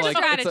 what was yeah, your like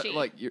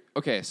strategy?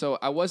 okay. So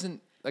I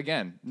wasn't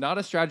again not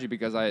a strategy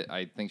because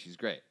I think she's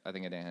great. I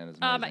think Hannah is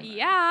amazing.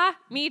 Yeah,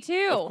 me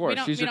too. Of course,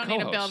 don't- she's we your don't need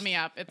to co-host. build me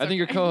up. It's I think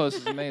your okay. co-host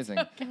is amazing.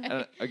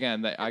 And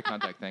again, the eye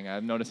contact thing.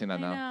 I'm noticing that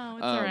I now. know,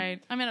 it's all right.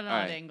 I'm at an all odd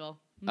right. angle.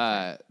 I'm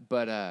sorry.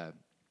 But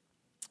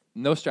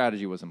no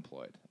strategy was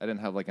employed. I didn't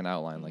have like an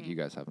outline Mm-hmm. like you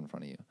guys have in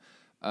front of you.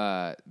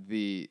 I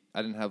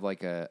didn't have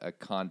like a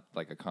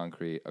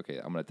concrete. Okay,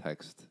 I'm gonna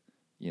text.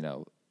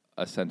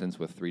 A sentence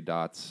with 3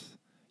 dots.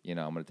 I'm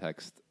gonna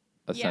text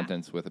a Yeah.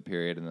 sentence with a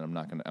period, and then I'm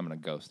gonna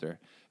ghost her.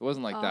 It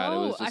wasn't like that. It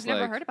was just I've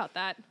never like, heard about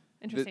that.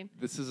 Interesting.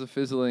 This is a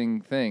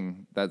fizzling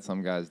thing that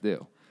some guys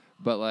do,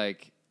 but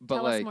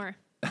Tell us more.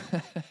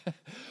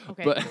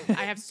 Okay, but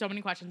I have so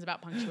many questions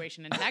about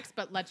punctuation in text,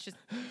 but let's just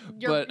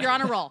you're But-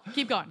 on a roll.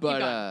 Keep going. keep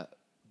going.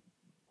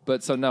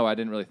 But so no, I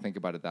didn't really think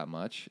about it that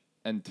much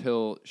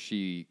until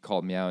she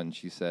called me out and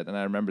she said, and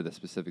I remember this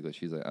specifically.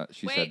 She's like,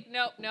 she said, Wait,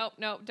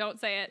 no, don't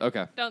say it.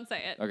 okay, Don't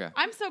say it. okay.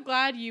 I'm so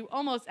glad you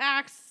almost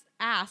asked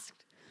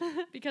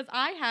because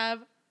I have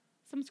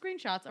some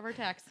screenshots of our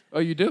text. Oh,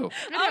 you do?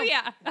 Oh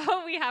yeah.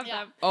 Oh, we have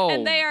Yeah. them. Oh.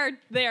 And they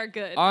are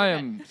good. I Okay.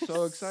 am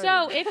so excited.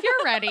 So if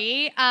you're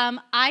ready,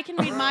 I can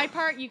read my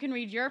part, you can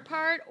read your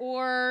part,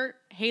 or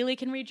Haley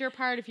can read your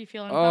part if you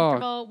feel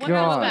uncomfortable. What God.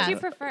 comes What would best? you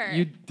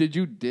prefer? Did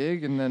you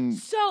dig and then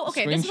So,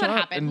 okay, this is what screenshot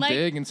happened. and Like-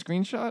 dig and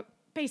screenshot?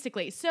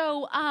 Basically.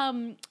 So,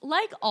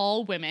 like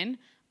all women,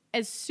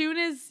 as soon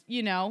as,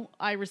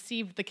 I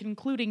received the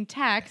concluding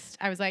text,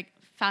 I was like,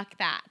 fuck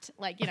that.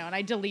 And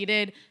I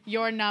deleted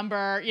your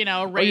number,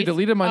 erased.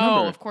 deleted my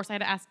number? Oh, of course, I had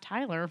to ask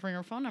Tyler for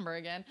your phone number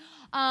again.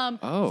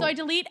 Oh. So I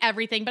delete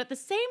everything. But at the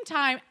same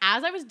time,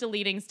 as I was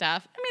deleting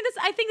stuff,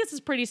 I think this is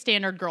pretty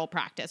standard girl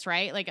practice,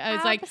 right? Like, I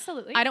was like,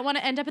 Absolutely. I don't want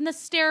to end up in the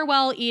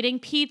stairwell eating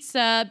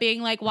pizza,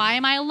 being like, why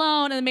am I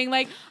alone? And then being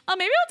like, oh,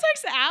 maybe I'll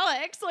text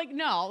Alex. Like,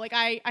 no, like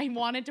I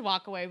wanted to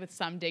walk away with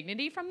some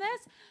dignity from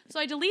this.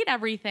 So I delete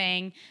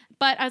everything.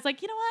 But I was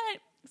like, you know what?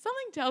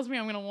 Something tells me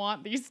I'm going to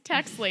want these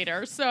texts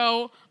later.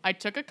 So I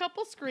took a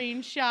couple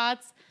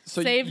screenshots,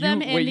 So saved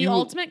them you- in wait, the you-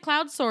 ultimate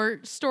cloud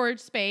storage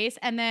space.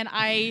 And then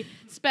I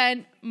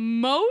spent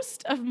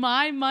most of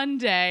my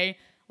Monday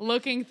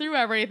looking through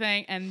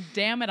everything. And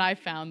damn it, I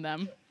found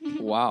them.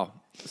 Wow.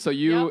 So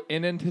you, Yep.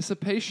 in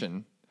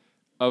anticipation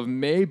of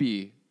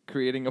maybe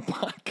creating a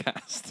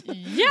podcast,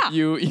 Yeah.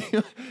 you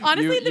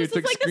Honestly, you this was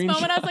took like this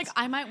moment I was screenshots. like,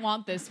 I might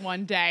want this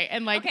one day.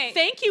 And like, Okay.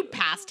 thank you,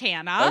 past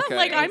Hannah. Okay,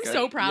 like, I'm okay.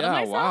 so proud of Yeah,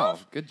 myself.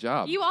 wow. Good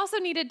job. You also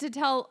needed to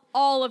tell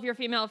all of your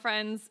female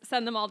friends,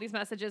 send them all these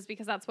messages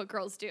because that's what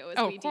girls do. Is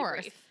Oh, we of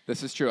course. debrief.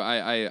 This is true.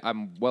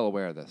 I'm well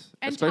aware of this,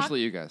 And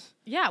especially you guys.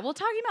 Yeah, well,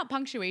 talking about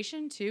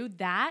punctuation too,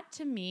 that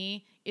to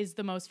me is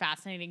the most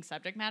fascinating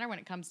subject matter when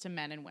it comes to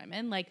men and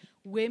women. Like,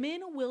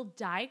 women will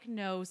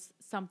diagnose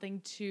something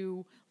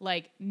to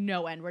like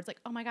no end, where it's like,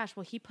 oh my gosh,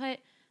 well, he put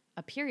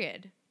a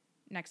period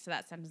next to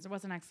that sentence. There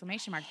was an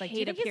exclamation mark. Like, do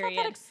you Hate a think he's not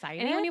period. that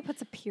excited? Anyone who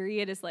puts a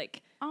period is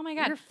like, Oh my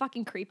God. you're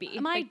fucking creepy.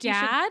 My Like, you should-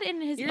 dad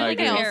in his you're like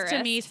a emails to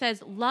terrorist. me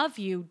says, love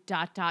you, ...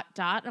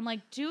 I'm like,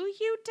 do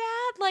you,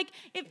 Dad? Like,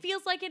 it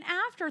feels like an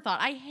afterthought.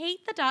 I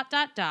hate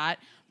the ...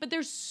 but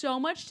there's so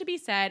much to be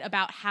said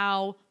about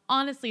how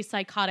honestly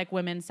psychotic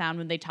women sound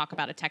when they talk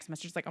about a text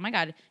message. It's like, oh my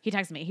God, he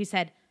texted me. He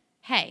said,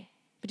 hey.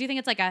 But do you think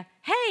it's like a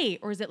hey,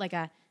 or is it like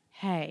a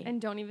hey?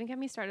 And don't even get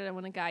me started on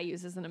when a guy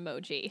uses an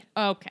emoji.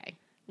 Okay.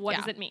 What Yeah.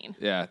 does it mean?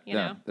 Yeah, You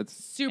yeah. know? That's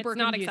Super It's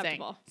not confusing.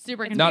 acceptable.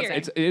 Super It's not.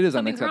 confusing. weird. It is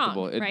Something's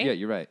unacceptable. wrong, right? Yeah,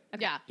 you're right.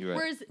 Yeah. You're right.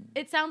 Whereas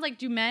it sounds like,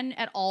 do men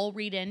at all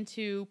read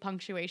into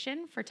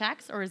punctuation for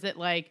text, or is it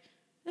like,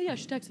 oh yeah,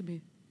 she texted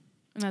me,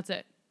 and that's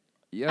it?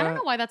 Yeah. I don't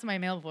know why that's my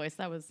male voice.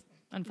 That was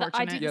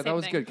unfortunate. do the Yeah, that same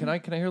was thing. good. Can I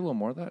hear a little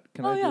more of that?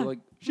 Can Oh, I yeah. do like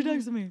She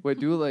texted me. wait,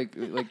 do like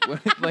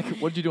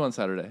what did you do on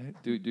Saturday?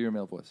 Do your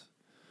male voice.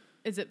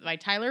 Is it my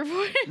Tyler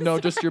voice? No,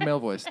 just your male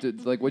voice.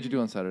 What'd you do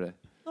on Saturday?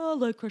 Oh,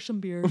 like crush some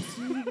beers,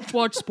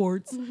 watch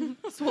sports,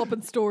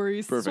 Swapping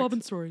stories. Perfect.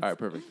 swapping stories. All right,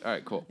 perfect. All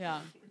right, cool. Yeah.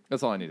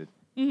 That's all I needed.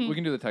 We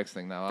can do the text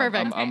thing now.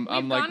 Perfect. Okay, I'm we've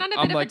like, gone on a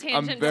I'm bit of a like, tangent,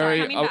 I'm so very,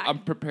 coming back. I'm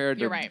prepared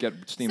to You're right. get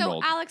So,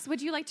 steamrolled. Alex,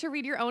 would you like to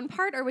read your own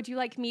part, or would you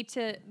like me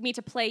to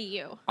play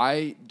you?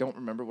 I don't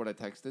remember what I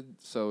texted,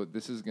 so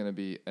this is gonna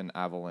be an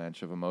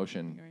avalanche of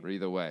emotion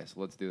either way.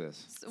 So let's do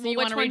this. So, you which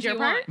wanna one read do your you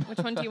part? want? Which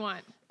one do you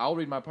want? I'll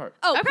read my part.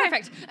 Oh, Okay.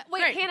 perfect. Wait,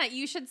 Great. Hannah,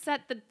 you should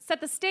set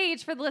the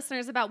stage for the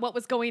listeners about what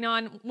was going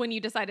on when you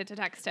decided to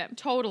text him.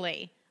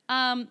 Totally.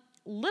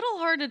 Little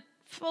hard to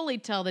fully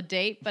tell the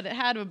date, but it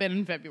had to have been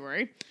in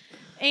February.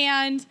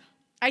 And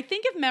I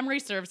think if memory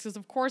serves, because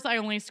of course I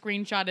only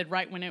screenshotted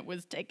right when it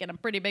was taking a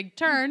pretty big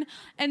turn.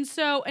 And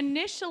so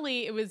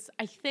initially it was,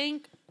 I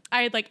think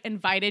I had like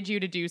invited you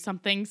to do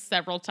something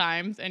several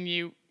times and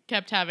you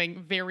kept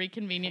having very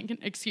convenient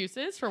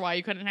excuses for why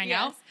you couldn't hang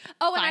out.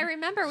 Oh, and I Fine.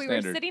 remember we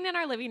Standard. were sitting in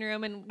our living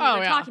room and we Oh,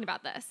 were yeah. talking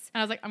about this.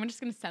 And I was like, I'm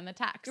just going to send the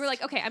text. We were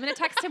like, okay, I'm going to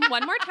text him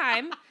one more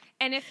time.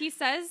 And if he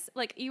says,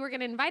 like, you were going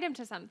to invite him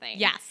to something.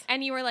 Yes.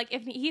 And you were like,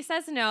 if he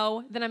says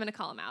no, then I'm going to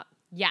call him out.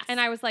 yes. And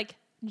I was like,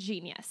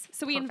 genius.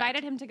 So we Perfect.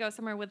 invited him to go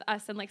somewhere with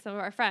us and like some of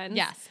our friends.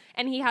 Yes.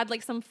 And he had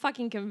like some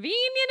fucking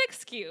convenient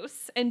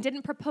excuse and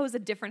didn't propose a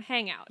different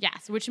hangout.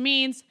 Yes, which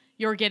means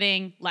you're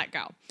getting let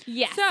go.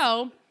 Yes.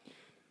 So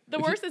the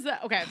worst is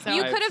that, okay, so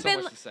You I have could have so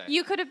been much to say.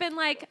 you could have been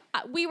like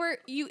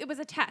it was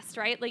a test,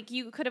 right? Like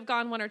you could have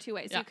gone one or two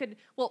ways. Yeah. You could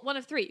one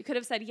of three. You could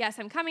have said yes,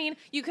 I'm coming.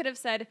 You could have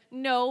said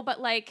no, but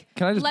like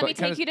Can I just let bu- me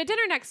can I take just- you to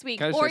dinner next week.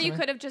 can I just Or say you something?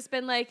 could have just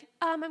been like,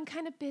 I'm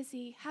kind of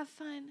busy. Have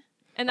fun.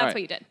 And that's All right.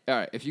 what you did. All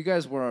right. If you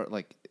guys were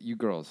like you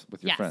girls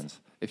with your Yes. friends,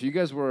 if you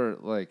guys were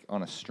like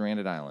on a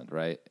stranded island,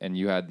 right, and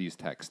you had these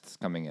texts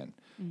coming in,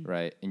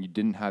 right, and you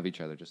didn't have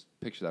each other, just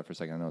picture that for a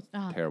second. I know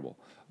it's terrible,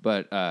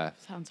 but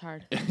sounds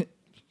hard.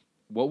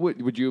 what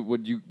would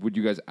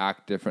you guys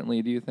act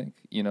differently? Do you think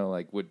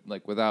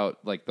without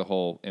like the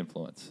whole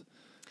influence?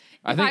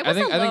 If I was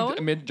alone-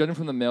 I mean, judging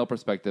from the male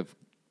perspective,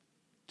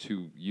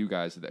 to you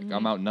guys,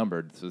 I'm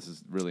outnumbered, so this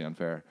is really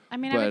unfair. I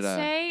mean, But, I would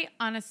say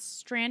on a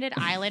stranded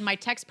island, my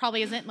text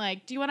probably isn't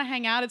like, do you want to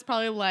hang out? It's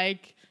probably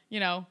like,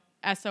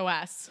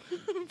 SOS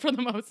for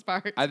the most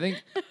part. I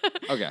think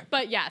okay.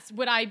 But yes,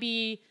 would I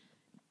be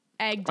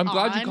egged I'm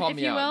glad you on, called if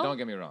me you out. will? Don't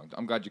get me wrong.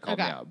 I'm glad you called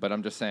me Okay. out, but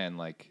I'm just saying,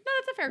 like, No,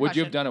 that's a fair would question.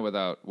 you have done it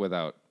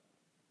without?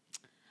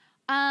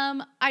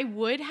 I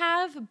would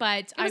have,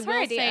 but I was her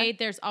will idea. say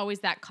there's always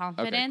that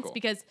confidence cool.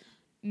 because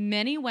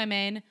many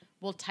women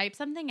will type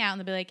something out and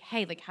they'll be like,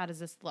 "Hey, like, how does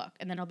this look?"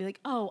 And then I'll be like,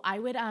 "Oh, I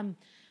would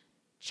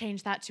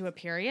change that to a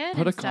period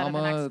Put a instead of an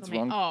comma. It's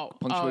exclamation." wrong. Oh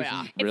Punctuation.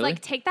 yeah. It's Really?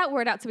 like take that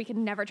word out so we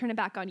can never turn it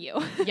back on you.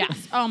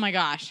 Yes. Oh my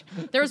gosh.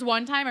 There was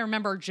one time I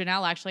remember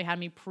Janelle actually had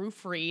me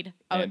proofread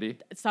Andy?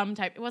 some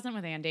type. It wasn't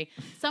with Andy.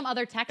 Some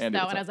other text Andy,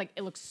 though, what's and I up? was like,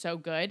 it looks so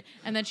good.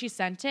 And then she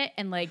sent it,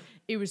 and like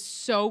it was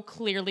so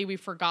clearly we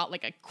forgot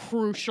like a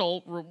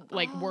crucial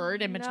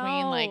word in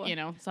between, like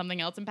no. something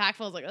else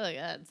impactful. I was like, oh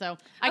yeah. So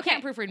I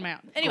can't proofread my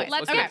own. Anyway,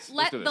 Let's Let's do get this. let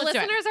Let's do the this. Let's do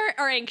it. listeners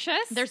are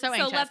anxious. They're so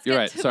anxious. let's You're get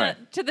right, to sorry.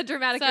 to the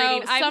dramatic So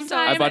reading. I'm so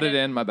sometime- I I'm butted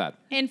in. My bad.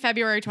 in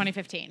February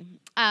 2015.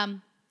 Okay.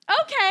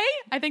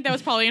 I think that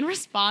was probably in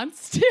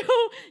response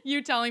to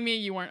you telling me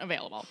you weren't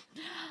available.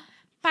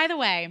 By the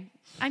way,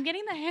 I'm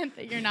getting the hint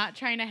that you're not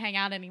trying to hang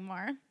out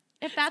anymore.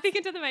 If that's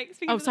Speaking to the mic.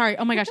 Speaking Oh, to the sorry.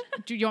 Oh my gosh.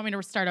 Do you want me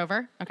to start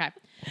over? Okay.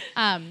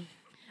 I'm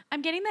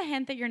getting the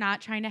hint that you're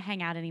not trying to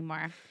hang out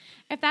anymore.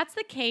 If that's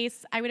the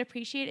case, I would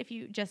appreciate if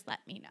you just let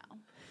me know.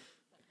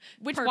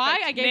 Which why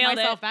Perfect. I gave Nailed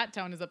myself it. that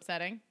tone is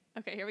upsetting.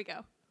 Okay, here we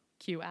go.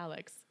 Cue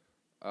Alex.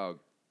 Oh,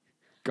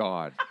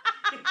 God.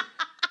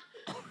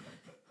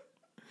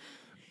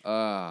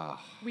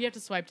 We have to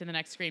swipe to the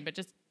next screen, but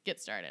just get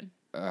started.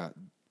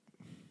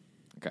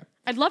 Okay.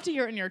 I'd love to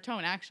hear it in your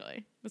tone,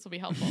 actually. This will be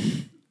helpful.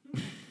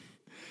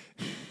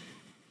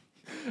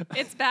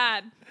 It's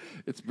bad.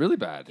 It's really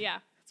bad. Yeah.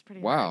 It's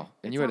pretty Wow. hard.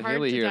 And It's you had hard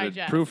Haley to here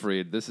digest. to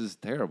proofread. This is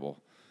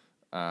terrible.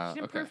 You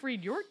didn't Okay.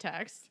 proofread your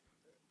text.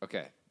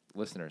 Okay.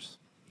 Listeners,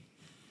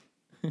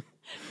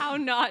 How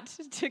not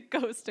to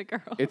ghost a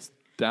girl. it's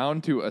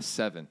down to a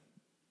 7.1.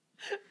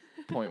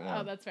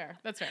 Oh, that's fair.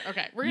 That's fair.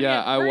 Okay. We're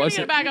Yeah, I gonna get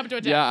wasn't. it back up to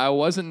a 10. Yeah, I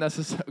wasn't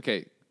necessarily.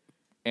 Okay.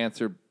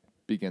 Answer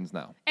begins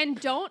now. And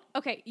don't,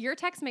 okay, your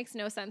text makes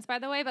no sense, by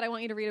the way, but I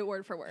want you to read it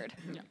word for word.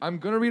 I'm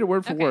going to read it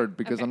word for Okay, word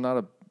because okay. I'm not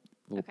a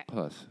little Okay.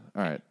 puss.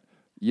 All right.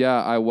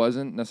 Yeah, I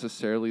wasn't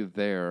necessarily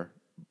there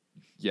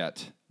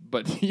yet,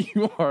 but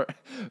you are.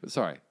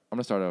 Sorry, I'm going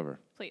to start over.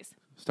 Please.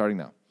 Starting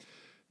now.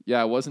 Yeah,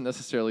 I wasn't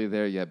necessarily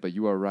there yet, but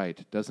you are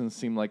right. Doesn't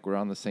seem like we're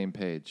on the same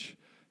page.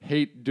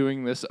 Hate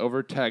doing this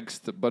over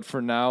text, but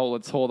for now,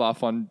 let's hold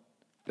off on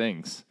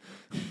things.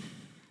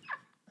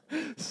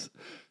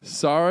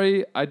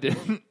 Sorry, I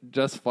didn't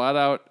just flat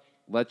out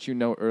let you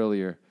know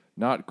earlier.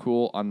 Not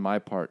cool on my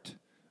part.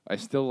 I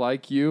still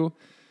like you.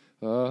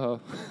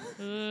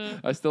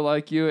 I still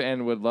like you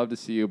and would love to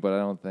see you, but I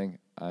don't think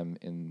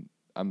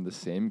I'm the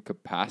same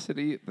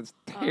capacity. That's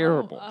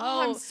terrible.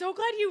 Oh, I'm so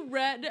glad you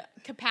read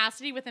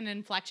capacity with an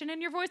inflection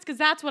in your voice because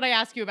that's what I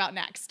ask you about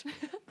next.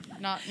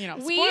 Not,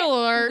 spoiler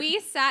alert. We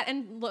sat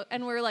and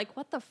we're like,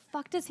 what the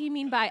fuck does he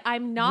mean by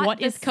I'm not What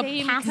the is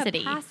same capacity?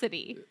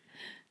 capacity?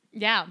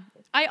 Yeah.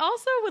 I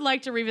also would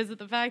like to revisit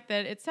the fact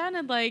that it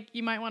sounded like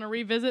you might want to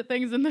revisit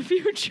things in the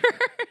future.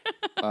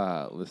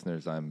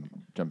 Listeners, I'm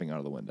jumping out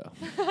of the window.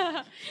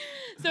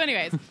 So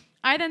anyways,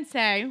 I then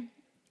say,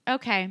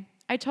 okay,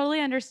 I totally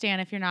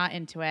understand if you're not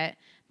into it.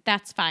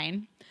 That's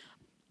fine.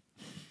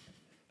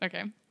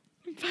 Okay.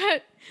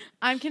 But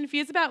I'm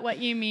confused about what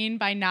you mean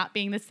by not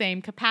being the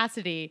same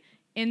capacity.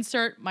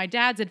 Insert my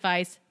dad's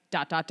advice, ...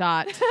 You're going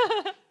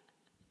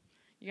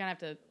to have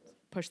to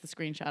push the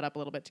screenshot up a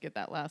little bit to get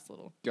that last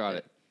little. Got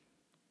it.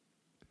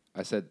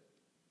 I said,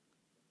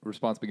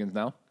 response begins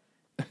now.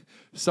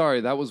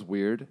 Sorry, that was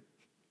weird.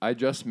 I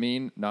just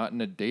mean not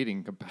in a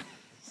dating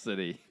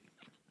capacity.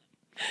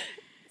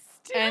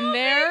 And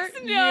there makes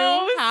you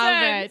no have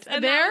friends. it.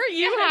 And There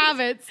you have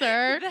it,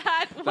 sir.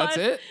 That's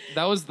it.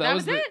 That was That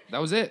was it? That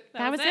was it.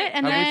 That was it. it.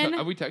 And then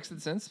Have we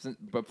texted since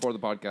before the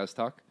podcast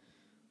talk?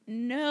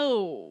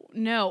 no.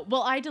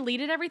 Well, I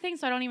deleted everything,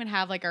 so I don't even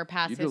have like our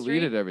past You history.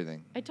 deleted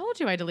everything. I told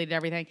you I deleted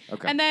everything.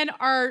 Okay. And then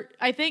our,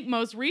 I think,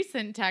 most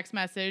recent text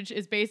message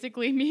is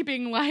basically me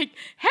being like,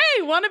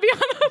 hey, want to be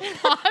on a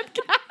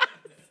podcast?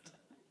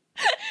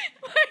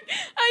 Like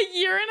a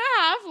year and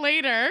a half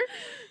later.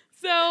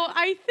 So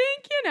I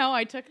think,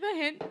 I took the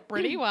hint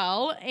pretty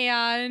well.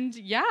 And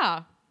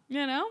yeah,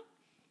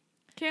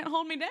 can't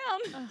hold me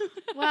down.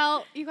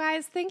 Well, you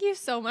guys, thank you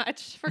so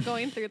much for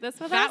going through this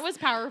with That us. was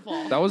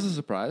powerful. That was a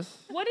surprise.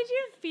 What did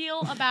you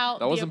feel about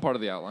That wasn't part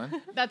of the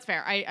outline. That's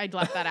fair. I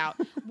left that out.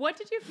 What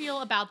did you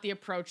feel about the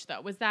approach,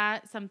 though? Was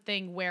that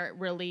something where it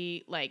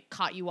really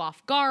caught you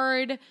off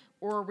guard,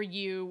 or were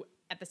you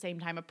at the same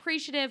time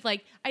appreciative?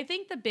 I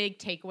think the big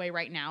takeaway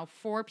right now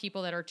for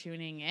people that are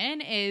tuning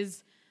in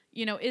is,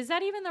 is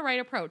that even the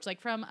right approach?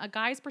 From a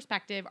guy's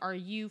perspective, are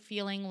you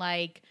feeling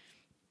like,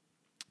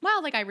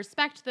 wow, I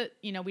respect that,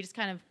 we just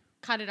kind of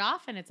cut it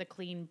off and it's a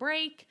clean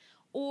break?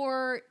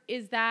 Or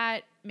is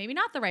that maybe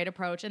not the right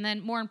approach? And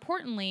then more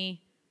importantly,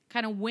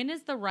 kind of when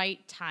is the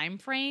right time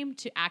frame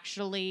to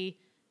actually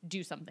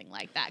do something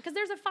like that? Because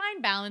there's a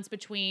fine balance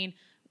between,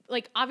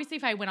 obviously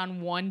if I went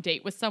on one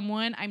date with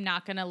someone, I'm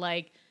not going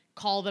to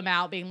call them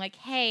out being like,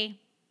 hey,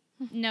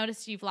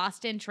 noticed you've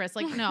lost interest.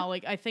 No,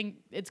 I think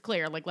it's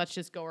clear. Let's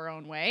just go our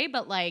own way.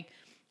 But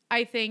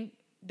I think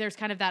there's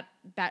kind of that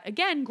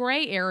again,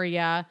 gray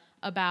area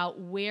about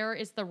where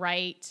is the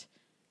right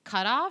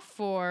cutoff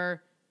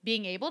for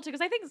being able to, because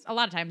I think a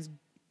lot of times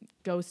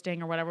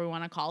ghosting or whatever we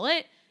want to call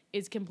it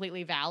is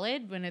completely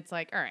valid when it's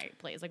all right,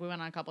 please, we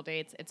went on a couple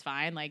dates, it's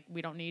fine.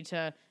 We don't need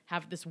to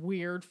have this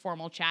weird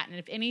formal chat. And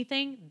if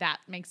anything, that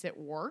makes it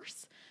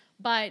worse.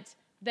 But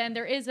then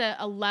there is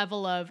a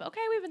level of,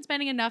 okay, we've been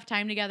spending enough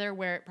time together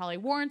where it probably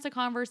warrants a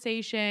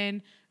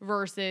conversation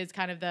versus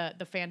kind of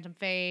the phantom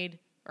fade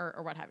or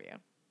what have you.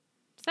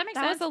 Does that make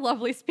That sense? was a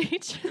lovely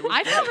speech.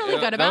 I felt really good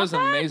about that. That was an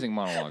amazing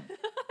monologue.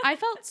 I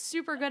felt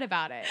super good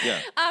about it. Yeah.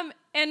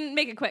 And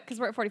make it quick because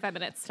we're at 45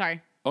 minutes.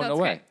 Sorry. Oh, no That's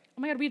way. okay.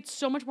 Oh my God, we had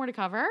so much more to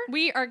cover.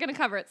 We are going to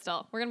cover it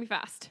still. We're going to be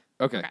fast.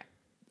 Okay. Okay.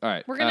 All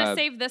right. We're going to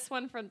save this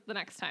one for the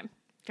next time.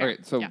 Okay.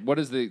 Okay. So Yeah. what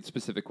is the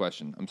specific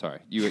question? I'm sorry.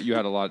 You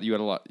had a lot. You had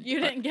a lot. You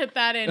didn't get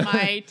that in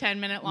my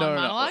 10-minute long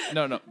monologue?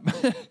 No.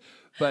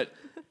 But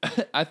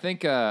I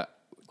think to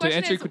Question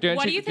answer, is, to answer,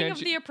 what do you to think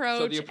answer- of the approach,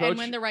 so the approach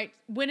and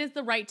when is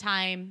the right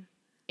time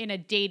in a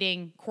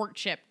dating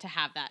courtship to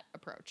have that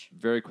approach?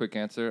 Very quick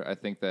answer. I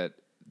think that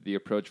the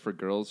approach for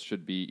girls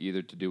should be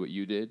either to do what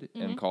you did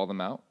and call them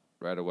out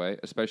right away,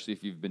 especially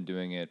if you've been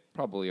doing it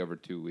probably over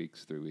 2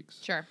 weeks, 3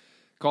 weeks. Sure.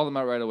 Call them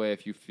out right away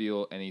if you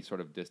feel any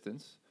sort of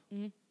distance.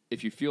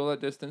 If you feel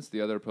that distance,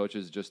 the other approach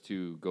is just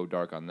to go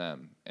dark on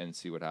them and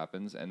see what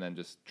happens, and then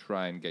just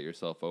try and get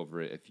yourself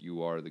over it if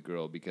you are the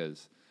girl,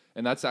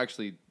 and that's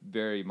actually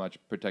very much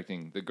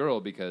protecting the girl,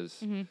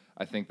 because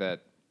I think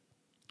that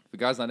if the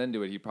guy's not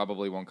into it, he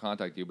probably won't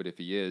contact you, but if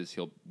he is,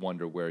 he'll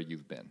wonder where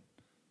you've been.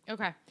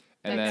 Okay.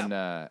 And Thanks.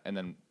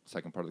 then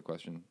second part of the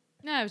question.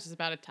 No, it was just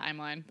about a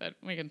timeline, but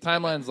we can.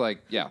 Timeline's like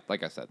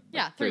I said.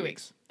 Yeah, 3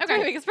 weeks. Okay.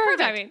 3 weeks. Perfect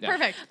timing. Yeah.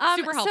 Perfect.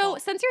 Super helpful. So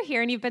since you're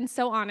here and you've been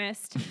so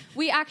honest,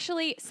 we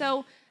actually,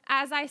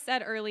 as I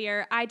said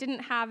earlier, I didn't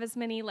have as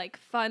many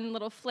fun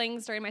little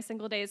flings during my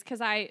single days because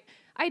I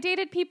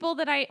dated people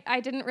that I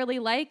didn't really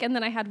like, and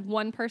then I had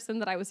one person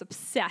that I was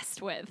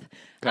obsessed with,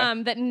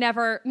 Okay. that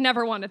never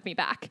wanted me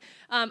back,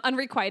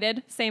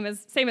 unrequited, same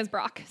as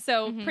Brock,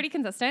 so pretty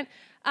consistent.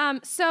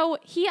 So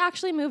he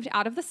actually moved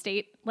out of the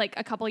state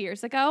a couple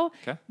years ago,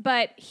 Okay.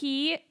 but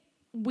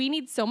we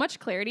need so much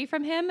clarity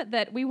from him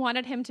that we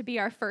wanted him to be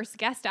our first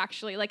guest,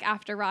 actually,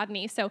 after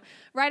Rodney. So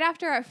right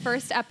after our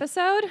first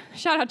episode,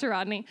 shout out to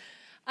Rodney.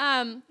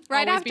 Right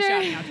Always after be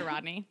shouting out to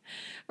Rodney.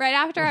 right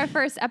after our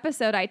first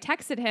episode, I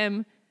texted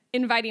him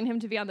inviting him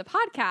to be on the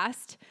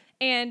podcast,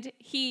 and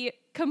he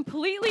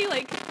completely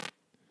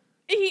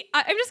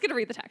I'm just gonna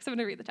read the text. I'm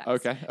gonna read the text.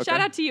 Okay.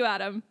 Shout out to you,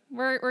 Adam.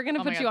 We're gonna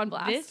Oh my put you God. on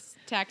blast. This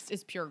text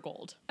is pure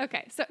gold.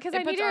 Okay, so because It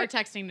I puts need our your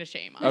texting to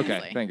shame. Okay,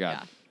 Honestly. thank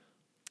God.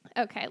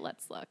 Yeah. Okay,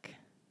 let's look.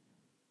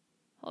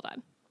 Hold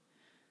on.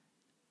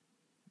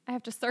 I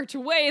have to search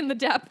way in the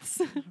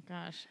depths. Oh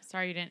gosh,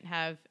 sorry you didn't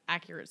have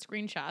accurate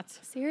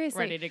screenshots. Seriously.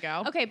 Ready to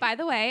go. Okay, by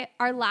the way,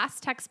 our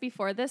last text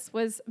before this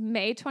was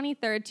May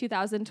 23rd,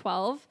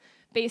 2012.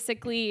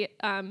 Basically,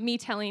 me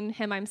telling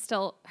him I'm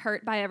still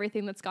hurt by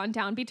everything that's gone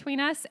down between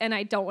us, and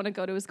I don't want to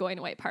go to his going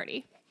away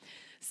party.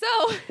 So,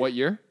 What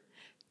year?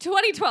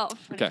 2012.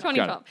 Okay, got it.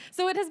 2012.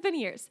 So it has been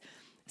years.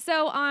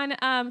 So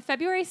on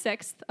February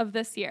 6th of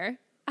this year,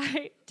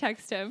 I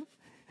text him,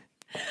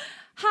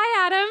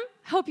 "Hi, Adam.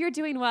 Hope you're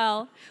doing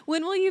well.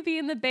 When will you be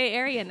in the Bay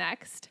Area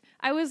next?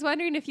 I was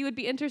wondering if you would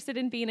be interested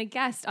in being a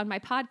guest on my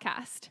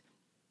podcast.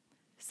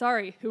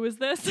 Sorry, who is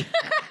this?"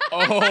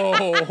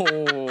 Oh.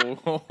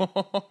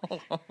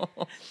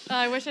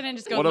 I wish I didn't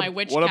just go What with a- my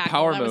witch what a cackle.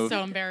 power That was move.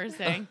 so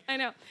embarrassing. I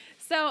know.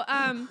 So,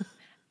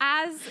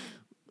 as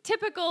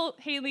typical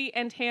Haley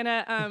and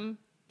Hannah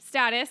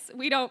status.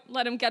 We don't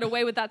let him get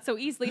away with that so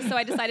easily, so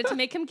I decided to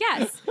make him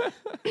guess.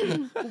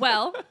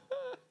 Well,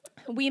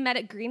 we met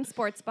at Green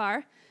Sports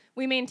Bar.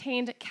 We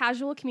maintained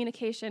casual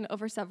communication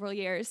over several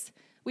years.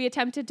 We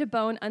attempted to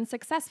bone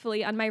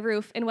unsuccessfully on my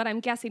roof in what I'm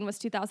guessing was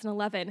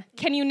 2011.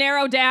 Can you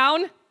narrow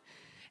down?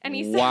 And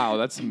he said, Wow,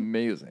 that's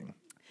amazing.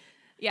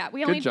 yeah,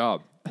 we only Good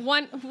job.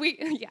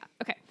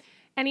 okay.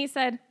 And he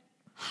said,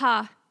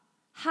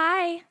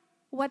 hi,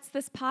 what's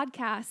this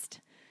podcast?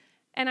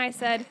 And I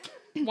said,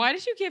 Why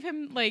did you give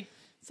him like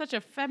such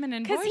a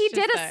feminine voice? because he did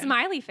just a then?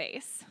 smiley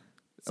face.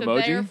 So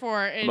Emoji?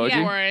 therefore, it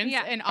Emoji? warrants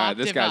Yeah. an All right,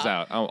 this octave guy's up.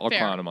 out. I'll Fair.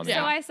 clown him on Yeah.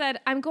 So that. I said,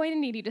 I'm going to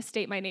need you to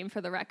state my name for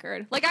the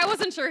record. Like, I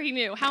wasn't sure he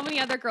knew. How many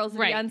other girls did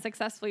he Right.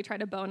 unsuccessfully try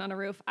to bone on a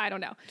roof? I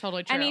don't know.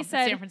 Totally true. And he In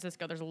said, San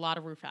Francisco, there's a lot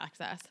of roof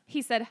access.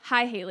 he said,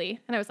 hi,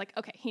 Haley. And I was like,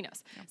 okay, he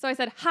knows. So I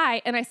said,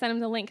 hi. And I sent him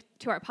the link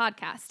to our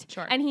podcast.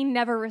 Sure. And he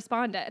never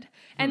responded.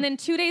 And then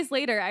 2 days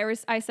later,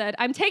 I said,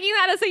 I'm taking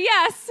that as a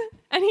yes.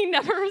 And he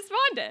never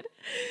responded.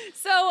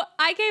 So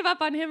I gave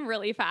up on him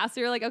really fast.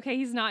 We were like, okay,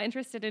 he's not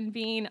interested in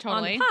being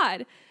Totally. on the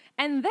pod.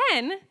 And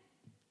then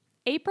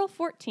April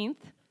 14th,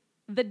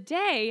 the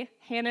day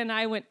Hannah and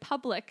I went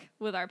public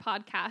with our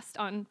podcast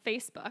on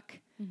Facebook,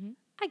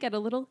 I get a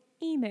little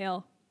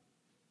email.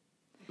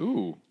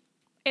 Ooh.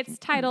 It's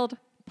titled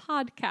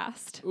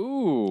Podcast.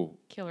 Ooh.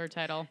 Killer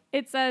title.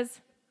 It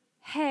says,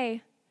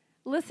 hey,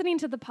 listening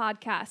to the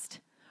podcast.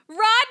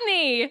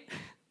 Rodney!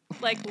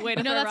 Like, wait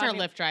You know that's our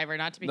Lyft driver,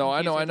 not to be No,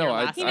 I confused know, I with know. your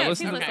I last He name. knows,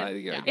 listened he's to listening. I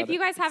Yeah. got If it. you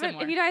guys haven't,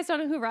 Similar. if you guys don't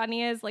know who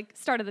Rodney is, like,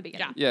 start at the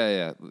beginning.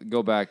 Yeah. Yeah.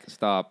 Go back,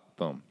 stop,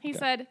 boom. He Okay.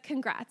 said,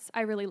 congrats,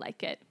 I really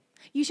like it.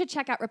 You should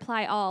check out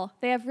Reply All.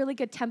 They have really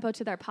good tempo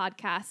to their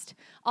podcast.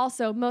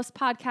 Also, most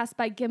podcasts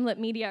by Gimlet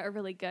Media are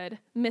really good.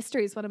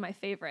 Mystery is one of my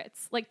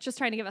favorites. Like, just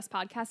trying to give us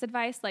podcast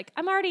advice. Like,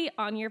 I'm already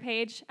on your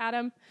page,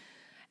 Adam.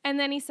 And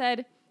then he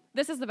said,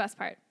 this is the best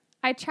part.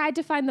 I tried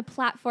to find the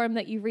platform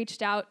that you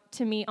reached out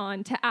to me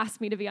on to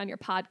ask me to be on your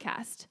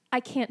podcast. I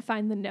can't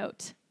find the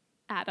note,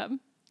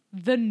 Adam.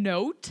 The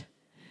note?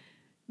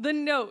 The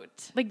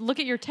note. Like, look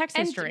at your text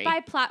And history.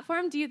 by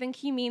platform, do you think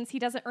he means he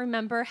doesn't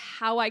remember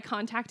how I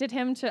contacted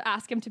him to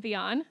ask him to be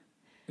on?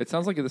 It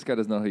sounds like this guy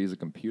doesn't know how to use a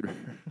computer.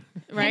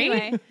 right?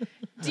 Anyway,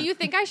 do you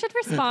think I should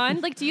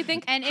respond? Like, do you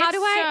think And how if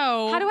do I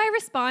so- how do I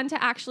respond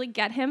to actually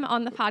get him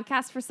on the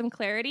podcast for some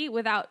clarity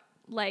without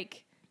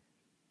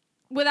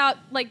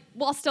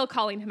while still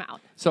calling him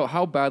out? So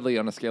how badly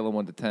on a scale of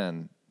 1 to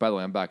 10? By the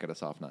way, I'm back at a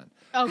soft 9.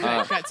 Oh,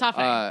 good. Good. Soft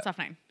nine. Soft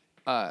nine.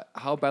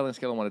 How badly on a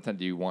scale of 1 to 10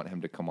 do you want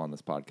him to come on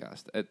this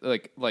podcast?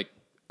 Like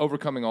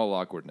overcoming all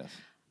awkwardness.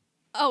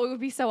 Oh, it would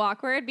be so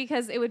awkward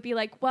because it would be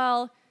like,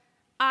 well,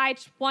 I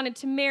wanted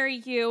to marry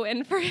you,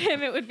 and for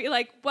him it would be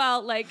like,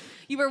 well, like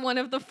you were one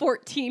of the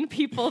 14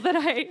 people that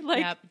I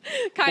Yep.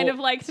 kind Well- of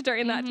liked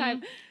during that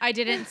time. I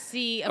didn't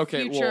see a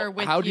Okay, future well,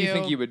 with how do you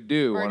think you would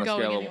do or on a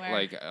going scale anywhere. of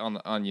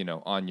like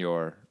on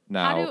your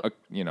How now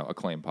do-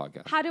 acclaimed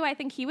podcast? How do I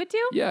think he would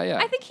do? Yeah, yeah.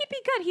 I think he'd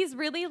be good. He's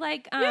really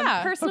like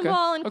Yeah.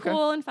 personable and Okay.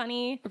 cool and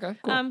funny. Okay,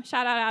 cool.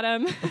 Shout out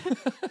Adam.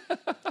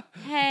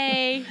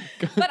 Hey.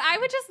 But I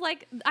would just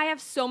I have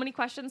so many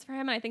questions for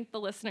him, and I think the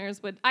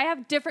listeners would. I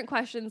have different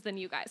questions than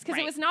you guys because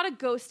Right. it was not a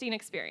ghosting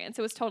experience.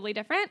 It was totally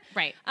different.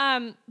 Right.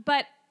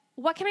 But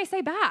what can I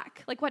say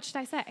back? Like, what should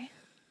I say?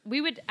 We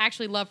would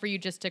actually love for you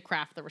just to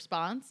craft the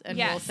response, and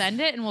we'll Yes.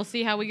 send it, and we'll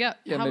see how we go.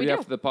 Yeah, how we maybe do.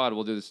 after the pod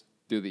we'll do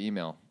the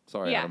email.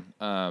 Sorry, Yeah.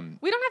 Adam.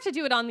 We don't have to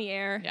do it on the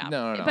air. Yeah.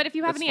 No. But if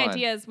you have That's any fine.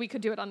 ideas, we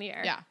could do it on the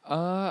air.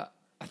 Yeah.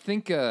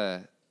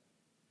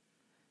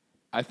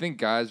 I think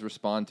guys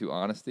respond to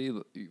honesty.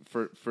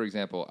 For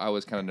example, I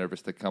was kind of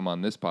nervous to come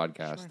on this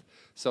podcast, Sure.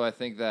 so I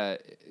think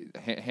that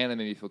Hannah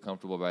made me feel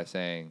comfortable by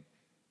saying,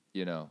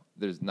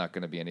 there's not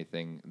going to be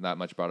anything not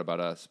much brought about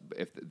us.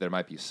 If there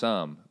might be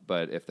some,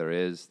 but if there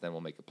is, then we'll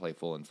make it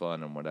playful and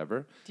fun and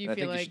whatever. Do you And I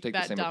feel think like should take the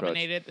that same approach.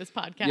 dominated this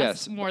podcast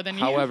Yes, more than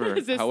however, you?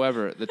 Is this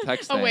however, the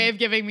text a thing, way of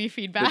giving me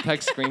feedback? the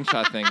text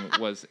screenshot thing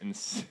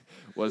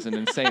was an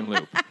insane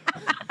loop.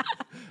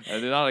 I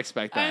did not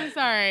expect that.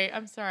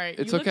 I'm sorry.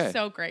 It's you okay. look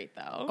so great,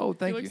 though. Oh,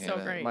 thank you, look so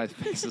Hannah. great. My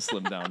face is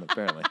slimmed down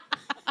apparently.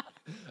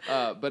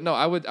 But no,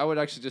 I would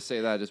actually just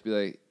say that. Just be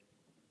like,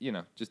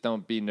 just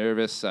don't be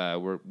nervous.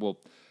 We'll,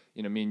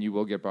 me and you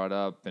will get brought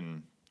up,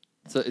 and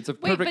it's a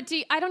Wait, perfect.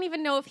 but I don't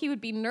even know if he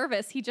would be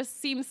nervous. He just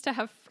seems to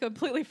have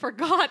completely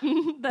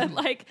forgotten that,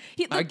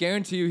 I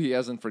guarantee you, he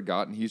hasn't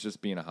forgotten. He's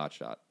just being a hot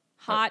shot.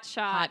 hot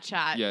shot. Hot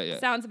shot. Yeah.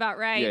 Sounds about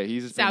right. Yeah,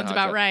 he's just being a Sounds hot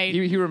about shot. right.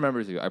 He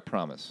remembers you. I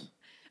promise.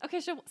 Okay,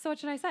 so what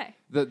should I say?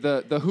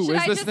 The who Should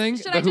is I this just- thing?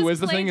 should The I who just is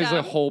the play thing is a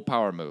dumb? whole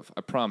power move.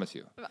 I promise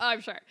you. Oh, I'm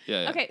sure.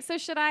 Yeah. Okay, so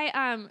should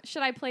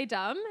I play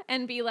dumb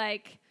and be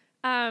like,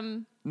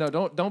 No,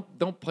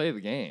 don't play the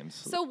games.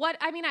 so what?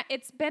 I mean,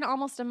 it's been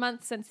almost a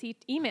month since he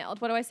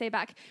emailed. What do I say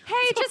back? Hey,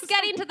 just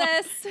getting to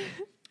this.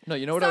 No,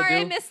 you know what Sorry, I I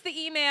would do? missed the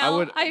email. I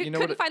would- I you know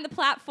couldn't what- find the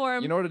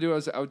platform. You know what to do?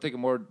 I would take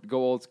go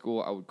old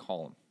school. I would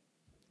call him.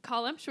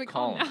 Call him. Should we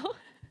Call call him him.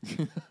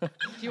 now? Do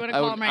you want to I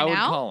call would- him I right would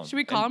now? call him. Should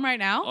we call And- him right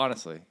now?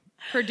 Honestly.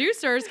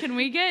 Producers, can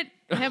we get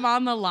him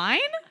on the line?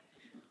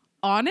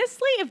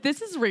 Honestly, if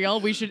this is real,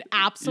 we should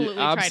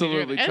absolutely, absolutely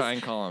try to do this. try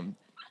and call him.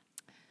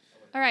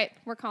 All right,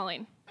 we're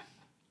calling.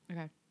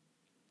 Okay.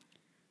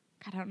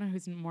 God, I don't know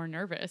who's more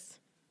nervous,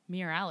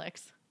 me or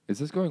Alex. Is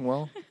this going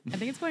well? I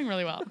think it's going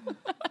really well.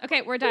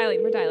 Okay, we're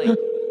dialing. We're dialing.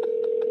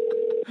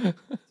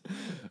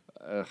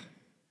 Ugh.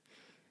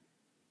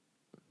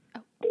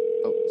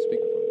 Oh,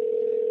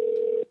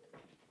 speakerphone.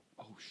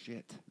 Oh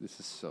shit! This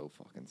is so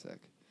fucking sick.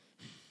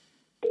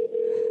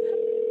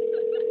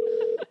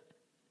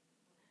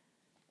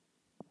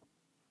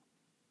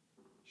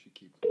 Should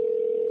keep going.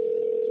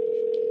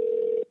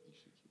 You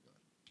should keep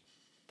going.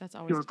 That's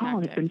always Your a call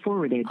has tactic. been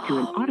forwarded to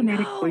an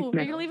automatic no. voice Are you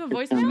message gonna leave a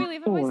voice system.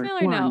 message? Should we leave a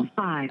voicemail or no?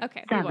 415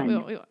 Okay, we won't. We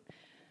won't. We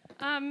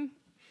won't.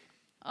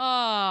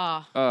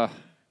 Oh.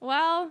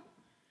 Well,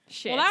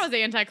 shit. Well, that was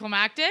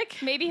anticlimactic.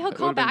 Maybe he'll That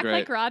call would've been back great.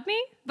 like Rodney.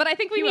 But I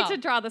think we He need will. to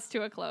draw this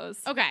to a close.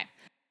 Okay.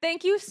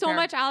 Thank you so Fair.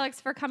 much,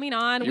 Alex, for coming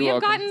on. You're we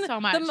have welcome. gotten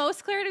So much. the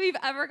most clarity we've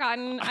ever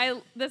gotten.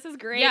 This is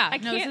great. Yeah, I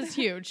no, can't, this is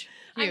huge.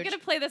 I'm Huge. gonna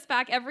play this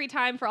back every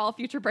time for all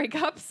future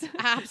breakups to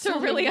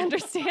Absolutely. really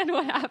understand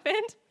what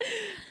happened.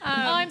 Oh,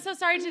 I'm so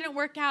sorry it didn't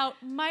work out.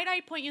 Might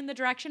I point you in the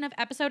direction of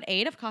episode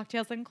 8 of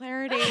Cocktails and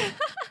Clarity?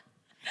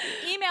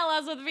 Email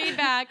us with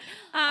feedback.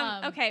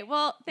 Okay,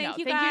 well, thank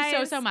you guys. Thank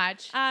you so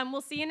much.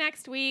 We'll see you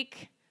next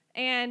week.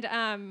 And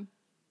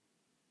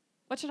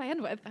what should I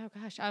end with? Oh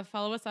gosh,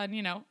 follow us on,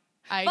 iTunes.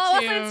 Follow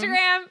us on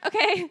Instagram.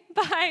 Okay,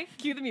 bye.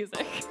 Cue the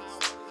music.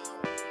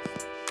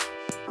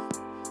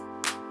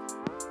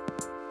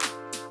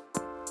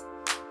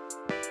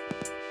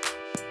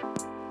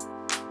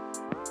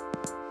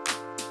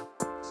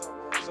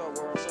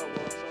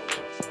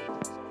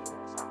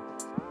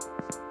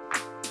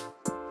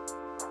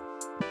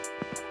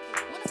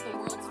 One of the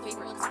world's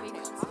favorite.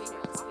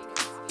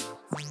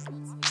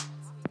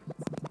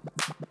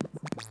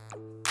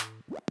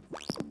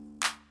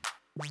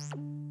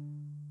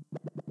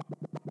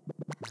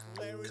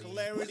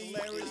 Clarity,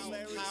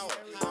 power.